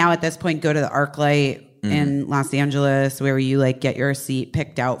only now at this point go to the ArcLight in Los Angeles, where you like get your seat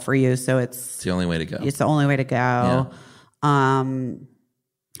picked out for you. So It's the only way to go. it's the only way to go.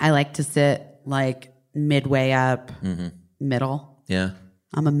 I like to sit like midway up, middle. Yeah.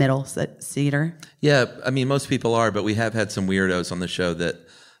 I'm a middle seater. Yeah, I mean, most people are, but we have had some weirdos on the show that,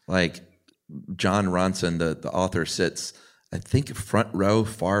 like, John Ronson, the author, sits, I think, front row,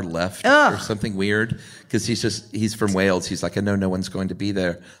 far left, or something weird, because he's from Wales. He's like, I know no one's going to be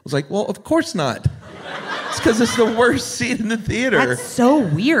there. I was like, well, of course not. It's because it's the worst seat in the theater. That's so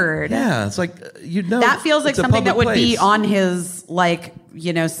weird. Yeah, it's like, That feels like it's a something that public would be place. on his, like,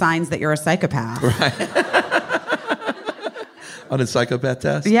 signs that you're a psychopath. On a psychopath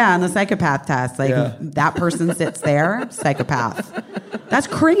test? Yeah, on the psychopath test. Like, that person sits there, psychopath. That's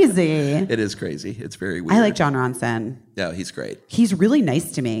crazy. It is crazy. It's very weird. I like John Ronson. Yeah, he's great. He's really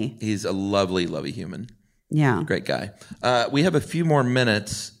nice to me. He's a lovely, lovely human. Yeah. Great guy. We have a few more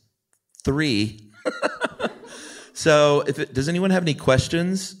minutes. 3. So does anyone have any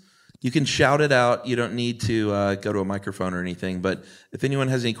questions? You can shout it out. You don't need to go to a microphone or anything. But if anyone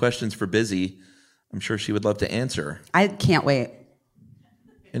has any questions for Busy, I'm sure she would love to answer. I can't wait.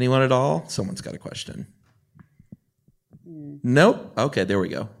 Anyone at all? Someone's got a question. Nope. Okay, there we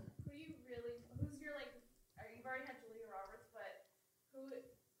go. Who's your, like, you've already had Julia Roberts, but who,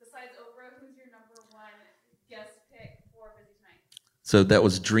 besides Oprah, who's your number one guest pick for Busy Tonight? So that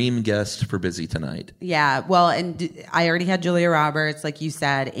was dream guest for Busy Tonight. Yeah. Well, and I already had Julia Roberts, like you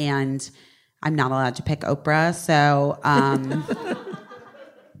said, and I'm not allowed to pick Oprah. So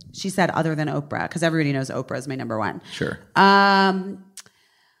she said other than Oprah, because everybody knows Oprah is my number one. Sure.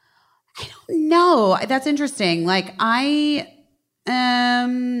 I don't know. That's interesting. Like I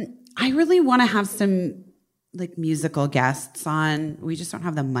really want to have some like musical guests on. We just don't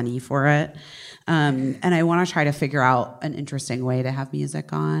have the money for it. And I want to try to figure out an interesting way to have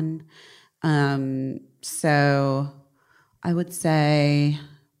music on. So I would say,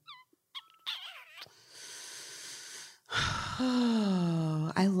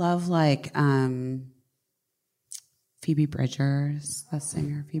 I love like Phoebe Bridgers, the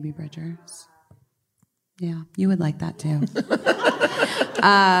singer Phoebe Bridgers. Yeah, you would like that too.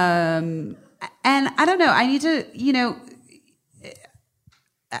 And I don't know, I need to,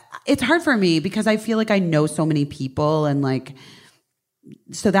 it's hard for me because I feel like I know so many people and like,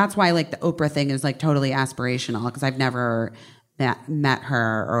 so that's why like the Oprah thing is like totally aspirational because I've never met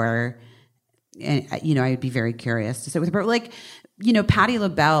her or, I'd be very curious to sit with her. But like, Patti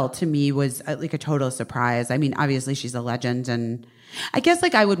LaBelle to me was like a total surprise. I mean, obviously she's a legend and I guess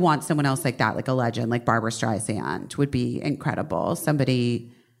like I would want someone else like that, like a legend, like Barbra Streisand would be incredible.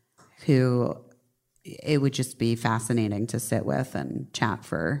 Somebody who it would just be fascinating to sit with and chat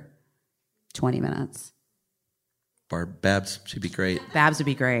for 20 minutes. Babs, she'd be great. Babs would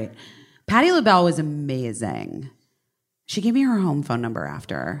be great. Patti LaBelle was amazing. She gave me her home phone number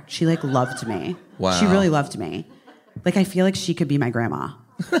after. She like loved me. Wow. She really loved me. Like I feel like she could be my grandma.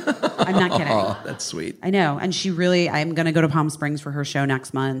 I'm not kidding. Oh, that's sweet. I know. And I'm going to go to Palm Springs for her show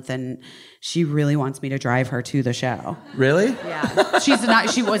next month. And she really wants me to drive her to the show. Really? Yeah. She was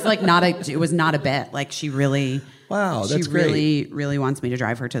like it was not a bit. Like she really, wow, that's she great. really, really wants me to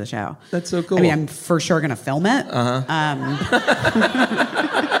drive her to the show. That's so cool. I mean, I'm for sure going to film it.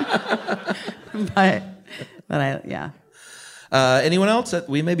 But yeah. Anyone else?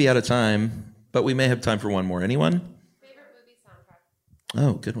 We may be out of time, but we may have time for one more. Anyone?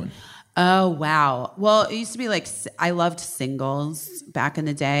 Oh, good one. Oh, wow. Well, it used to be like, I loved Singles back in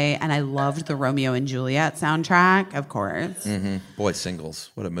the day, and I loved the Romeo and Juliet soundtrack, of course. Mm-hmm. Boy,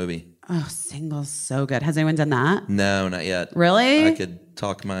 Singles. What a movie. Oh, Singles, so good. Has anyone done that? No, not yet. Really? I could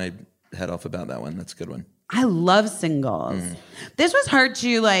talk my head off about that one. That's a good one. I love Singles. This was hard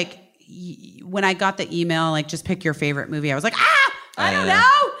to, like, when I got the email, like, just pick your favorite movie, I was like, I don't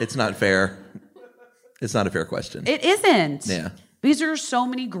know. It's not fair. It's not a fair question. It isn't. Yeah. Because there are so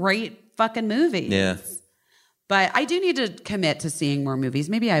many great fucking movies. Yeah. But I do need to commit to seeing more movies.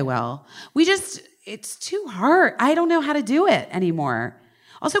 Maybe I will. It's too hard. I don't know how to do it anymore.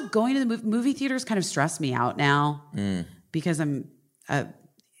 Also, going to the movie theaters kind of stress me out now because I'm a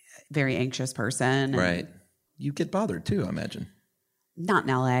very anxious person. Right. You get bothered too, I imagine. Not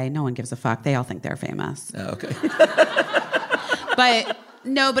in LA. No one gives a fuck. They all think they're famous. Oh, okay. But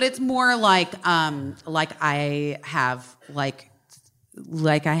no, but it's more like I have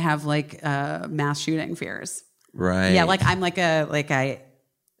mass shooting fears. Right. Yeah, like I'm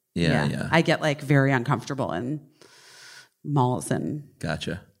Yeah. I get like very uncomfortable in malls and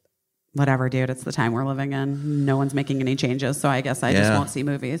Gotcha. whatever, dude. It's the time we're living in. No one's making any changes, so I guess I just won't see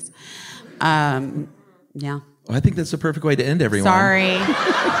movies. Yeah. Well, I think that's the perfect way to end, everyone. Sorry.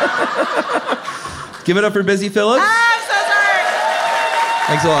 Give it up for Busy Phillips. I'm so sorry.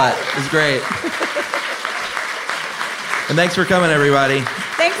 Thanks a lot. It was great. And thanks for coming, everybody.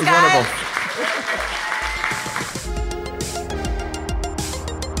 Thanks, It was guys. wonderful.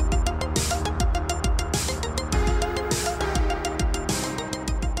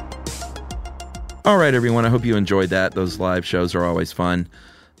 All right, everyone. I hope you enjoyed that. Those live shows are always fun.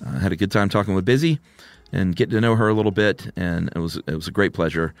 I had a good time talking with Busy and getting to know her a little bit, and it was a great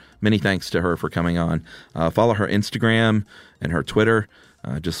pleasure. Many thanks to her for coming on. Follow her Instagram and her Twitter.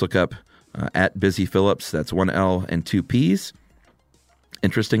 Just look up at Busy Phillips. That's 1 L and 2 P's.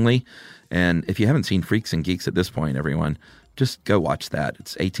 Interestingly, and if you haven't seen Freaks and Geeks at this point, everyone, just go watch that.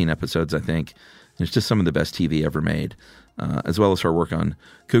 It's 18 episodes, I think. It's just some of the best TV ever made, as well as her work on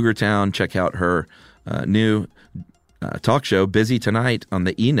Cougar Town. Check out her new talk show, Busy Tonight, on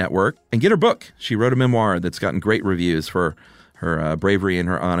the E! Network, and get her book. She wrote a memoir that's gotten great reviews for her bravery and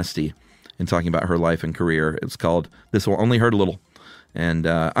her honesty in talking about her life and career. It's called This Will Only Hurt a Little. And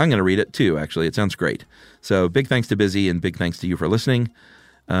I'm going to read it too, actually. It sounds great. So big thanks to Busy and big thanks to you for listening.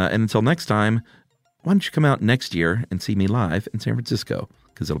 And until next time, why don't you come out next year and see me live in San Francisco,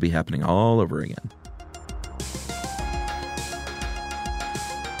 because it'll be happening all over again.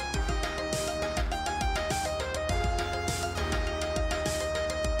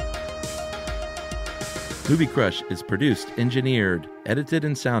 Movie Crush is produced, engineered, edited,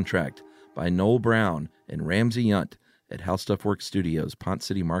 and soundtracked by Noel Brown and Ramsey Yunt at How Stuff Works Studios, Pont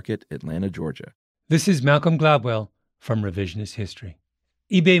City Market, Atlanta, Georgia. This is Malcolm Gladwell from Revisionist History.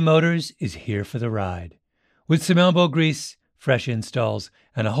 eBay Motors is here for the ride. With some elbow grease, fresh installs,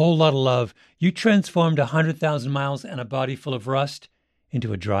 and a whole lot of love, you transformed 100,000 miles and a body full of rust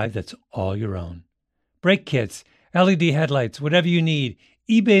into a drive that's all your own. brake kits, LED headlights, whatever you need,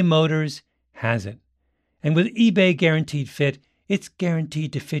 eBay Motors has it. And with eBay Guaranteed Fit, it's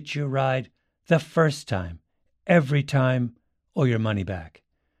guaranteed to fit your ride the first time, every time, or your money back.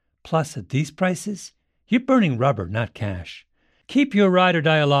 Plus, at these prices, you're burning rubber, not cash. Keep your ride or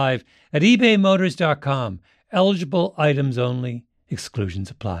die alive at ebaymotors.com. Eligible items only. Exclusions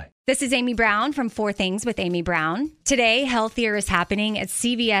apply. This is Amy Brown from 4 Things with Amy Brown. Today, healthier is happening at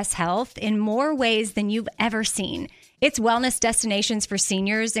CVS Health in more ways than you've ever seen. It's wellness destinations for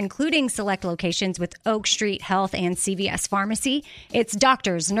seniors, including select locations with Oak Street Health and CVS Pharmacy. It's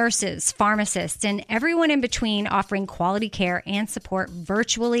doctors, nurses, pharmacists, and everyone in between offering quality care and support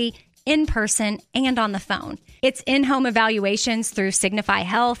virtually, in person, and on the phone. It's in-home evaluations through Signify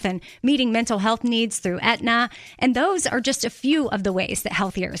Health and meeting mental health needs through Aetna. And those are just a few of the ways that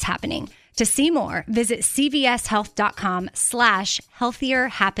healthier is happening. To see more, visit cvshealth.com/healthier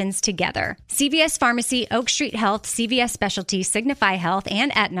happens together. CVS Pharmacy, Oak Street Health, CVS Specialty, Signify Health,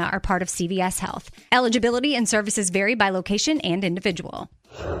 and Aetna are part of CVS Health. Eligibility and services vary by location and individual.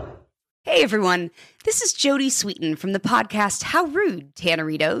 Hey everyone, this is Jody Sweeten from the podcast How Rude,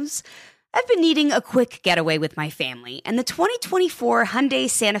 Tanneritos. I've been needing a quick getaway with my family, and the 2024 Hyundai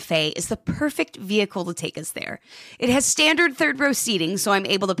Santa Fe is the perfect vehicle to take us there. It has standard third-row seating, so I'm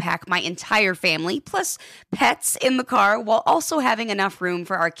able to pack my entire family, plus pets, in the car, while also having enough room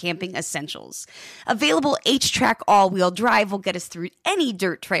for our camping essentials. Available H-Track all-wheel drive will get us through any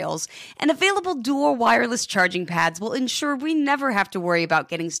dirt trails, and available dual wireless charging pads will ensure we never have to worry about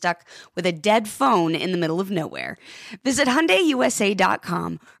getting stuck with a dead phone in the middle of nowhere. Visit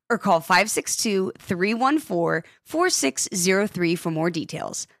HyundaiUSA.com or call 562-314-4603 for more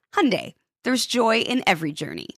details. Hyundai, there's joy in every journey.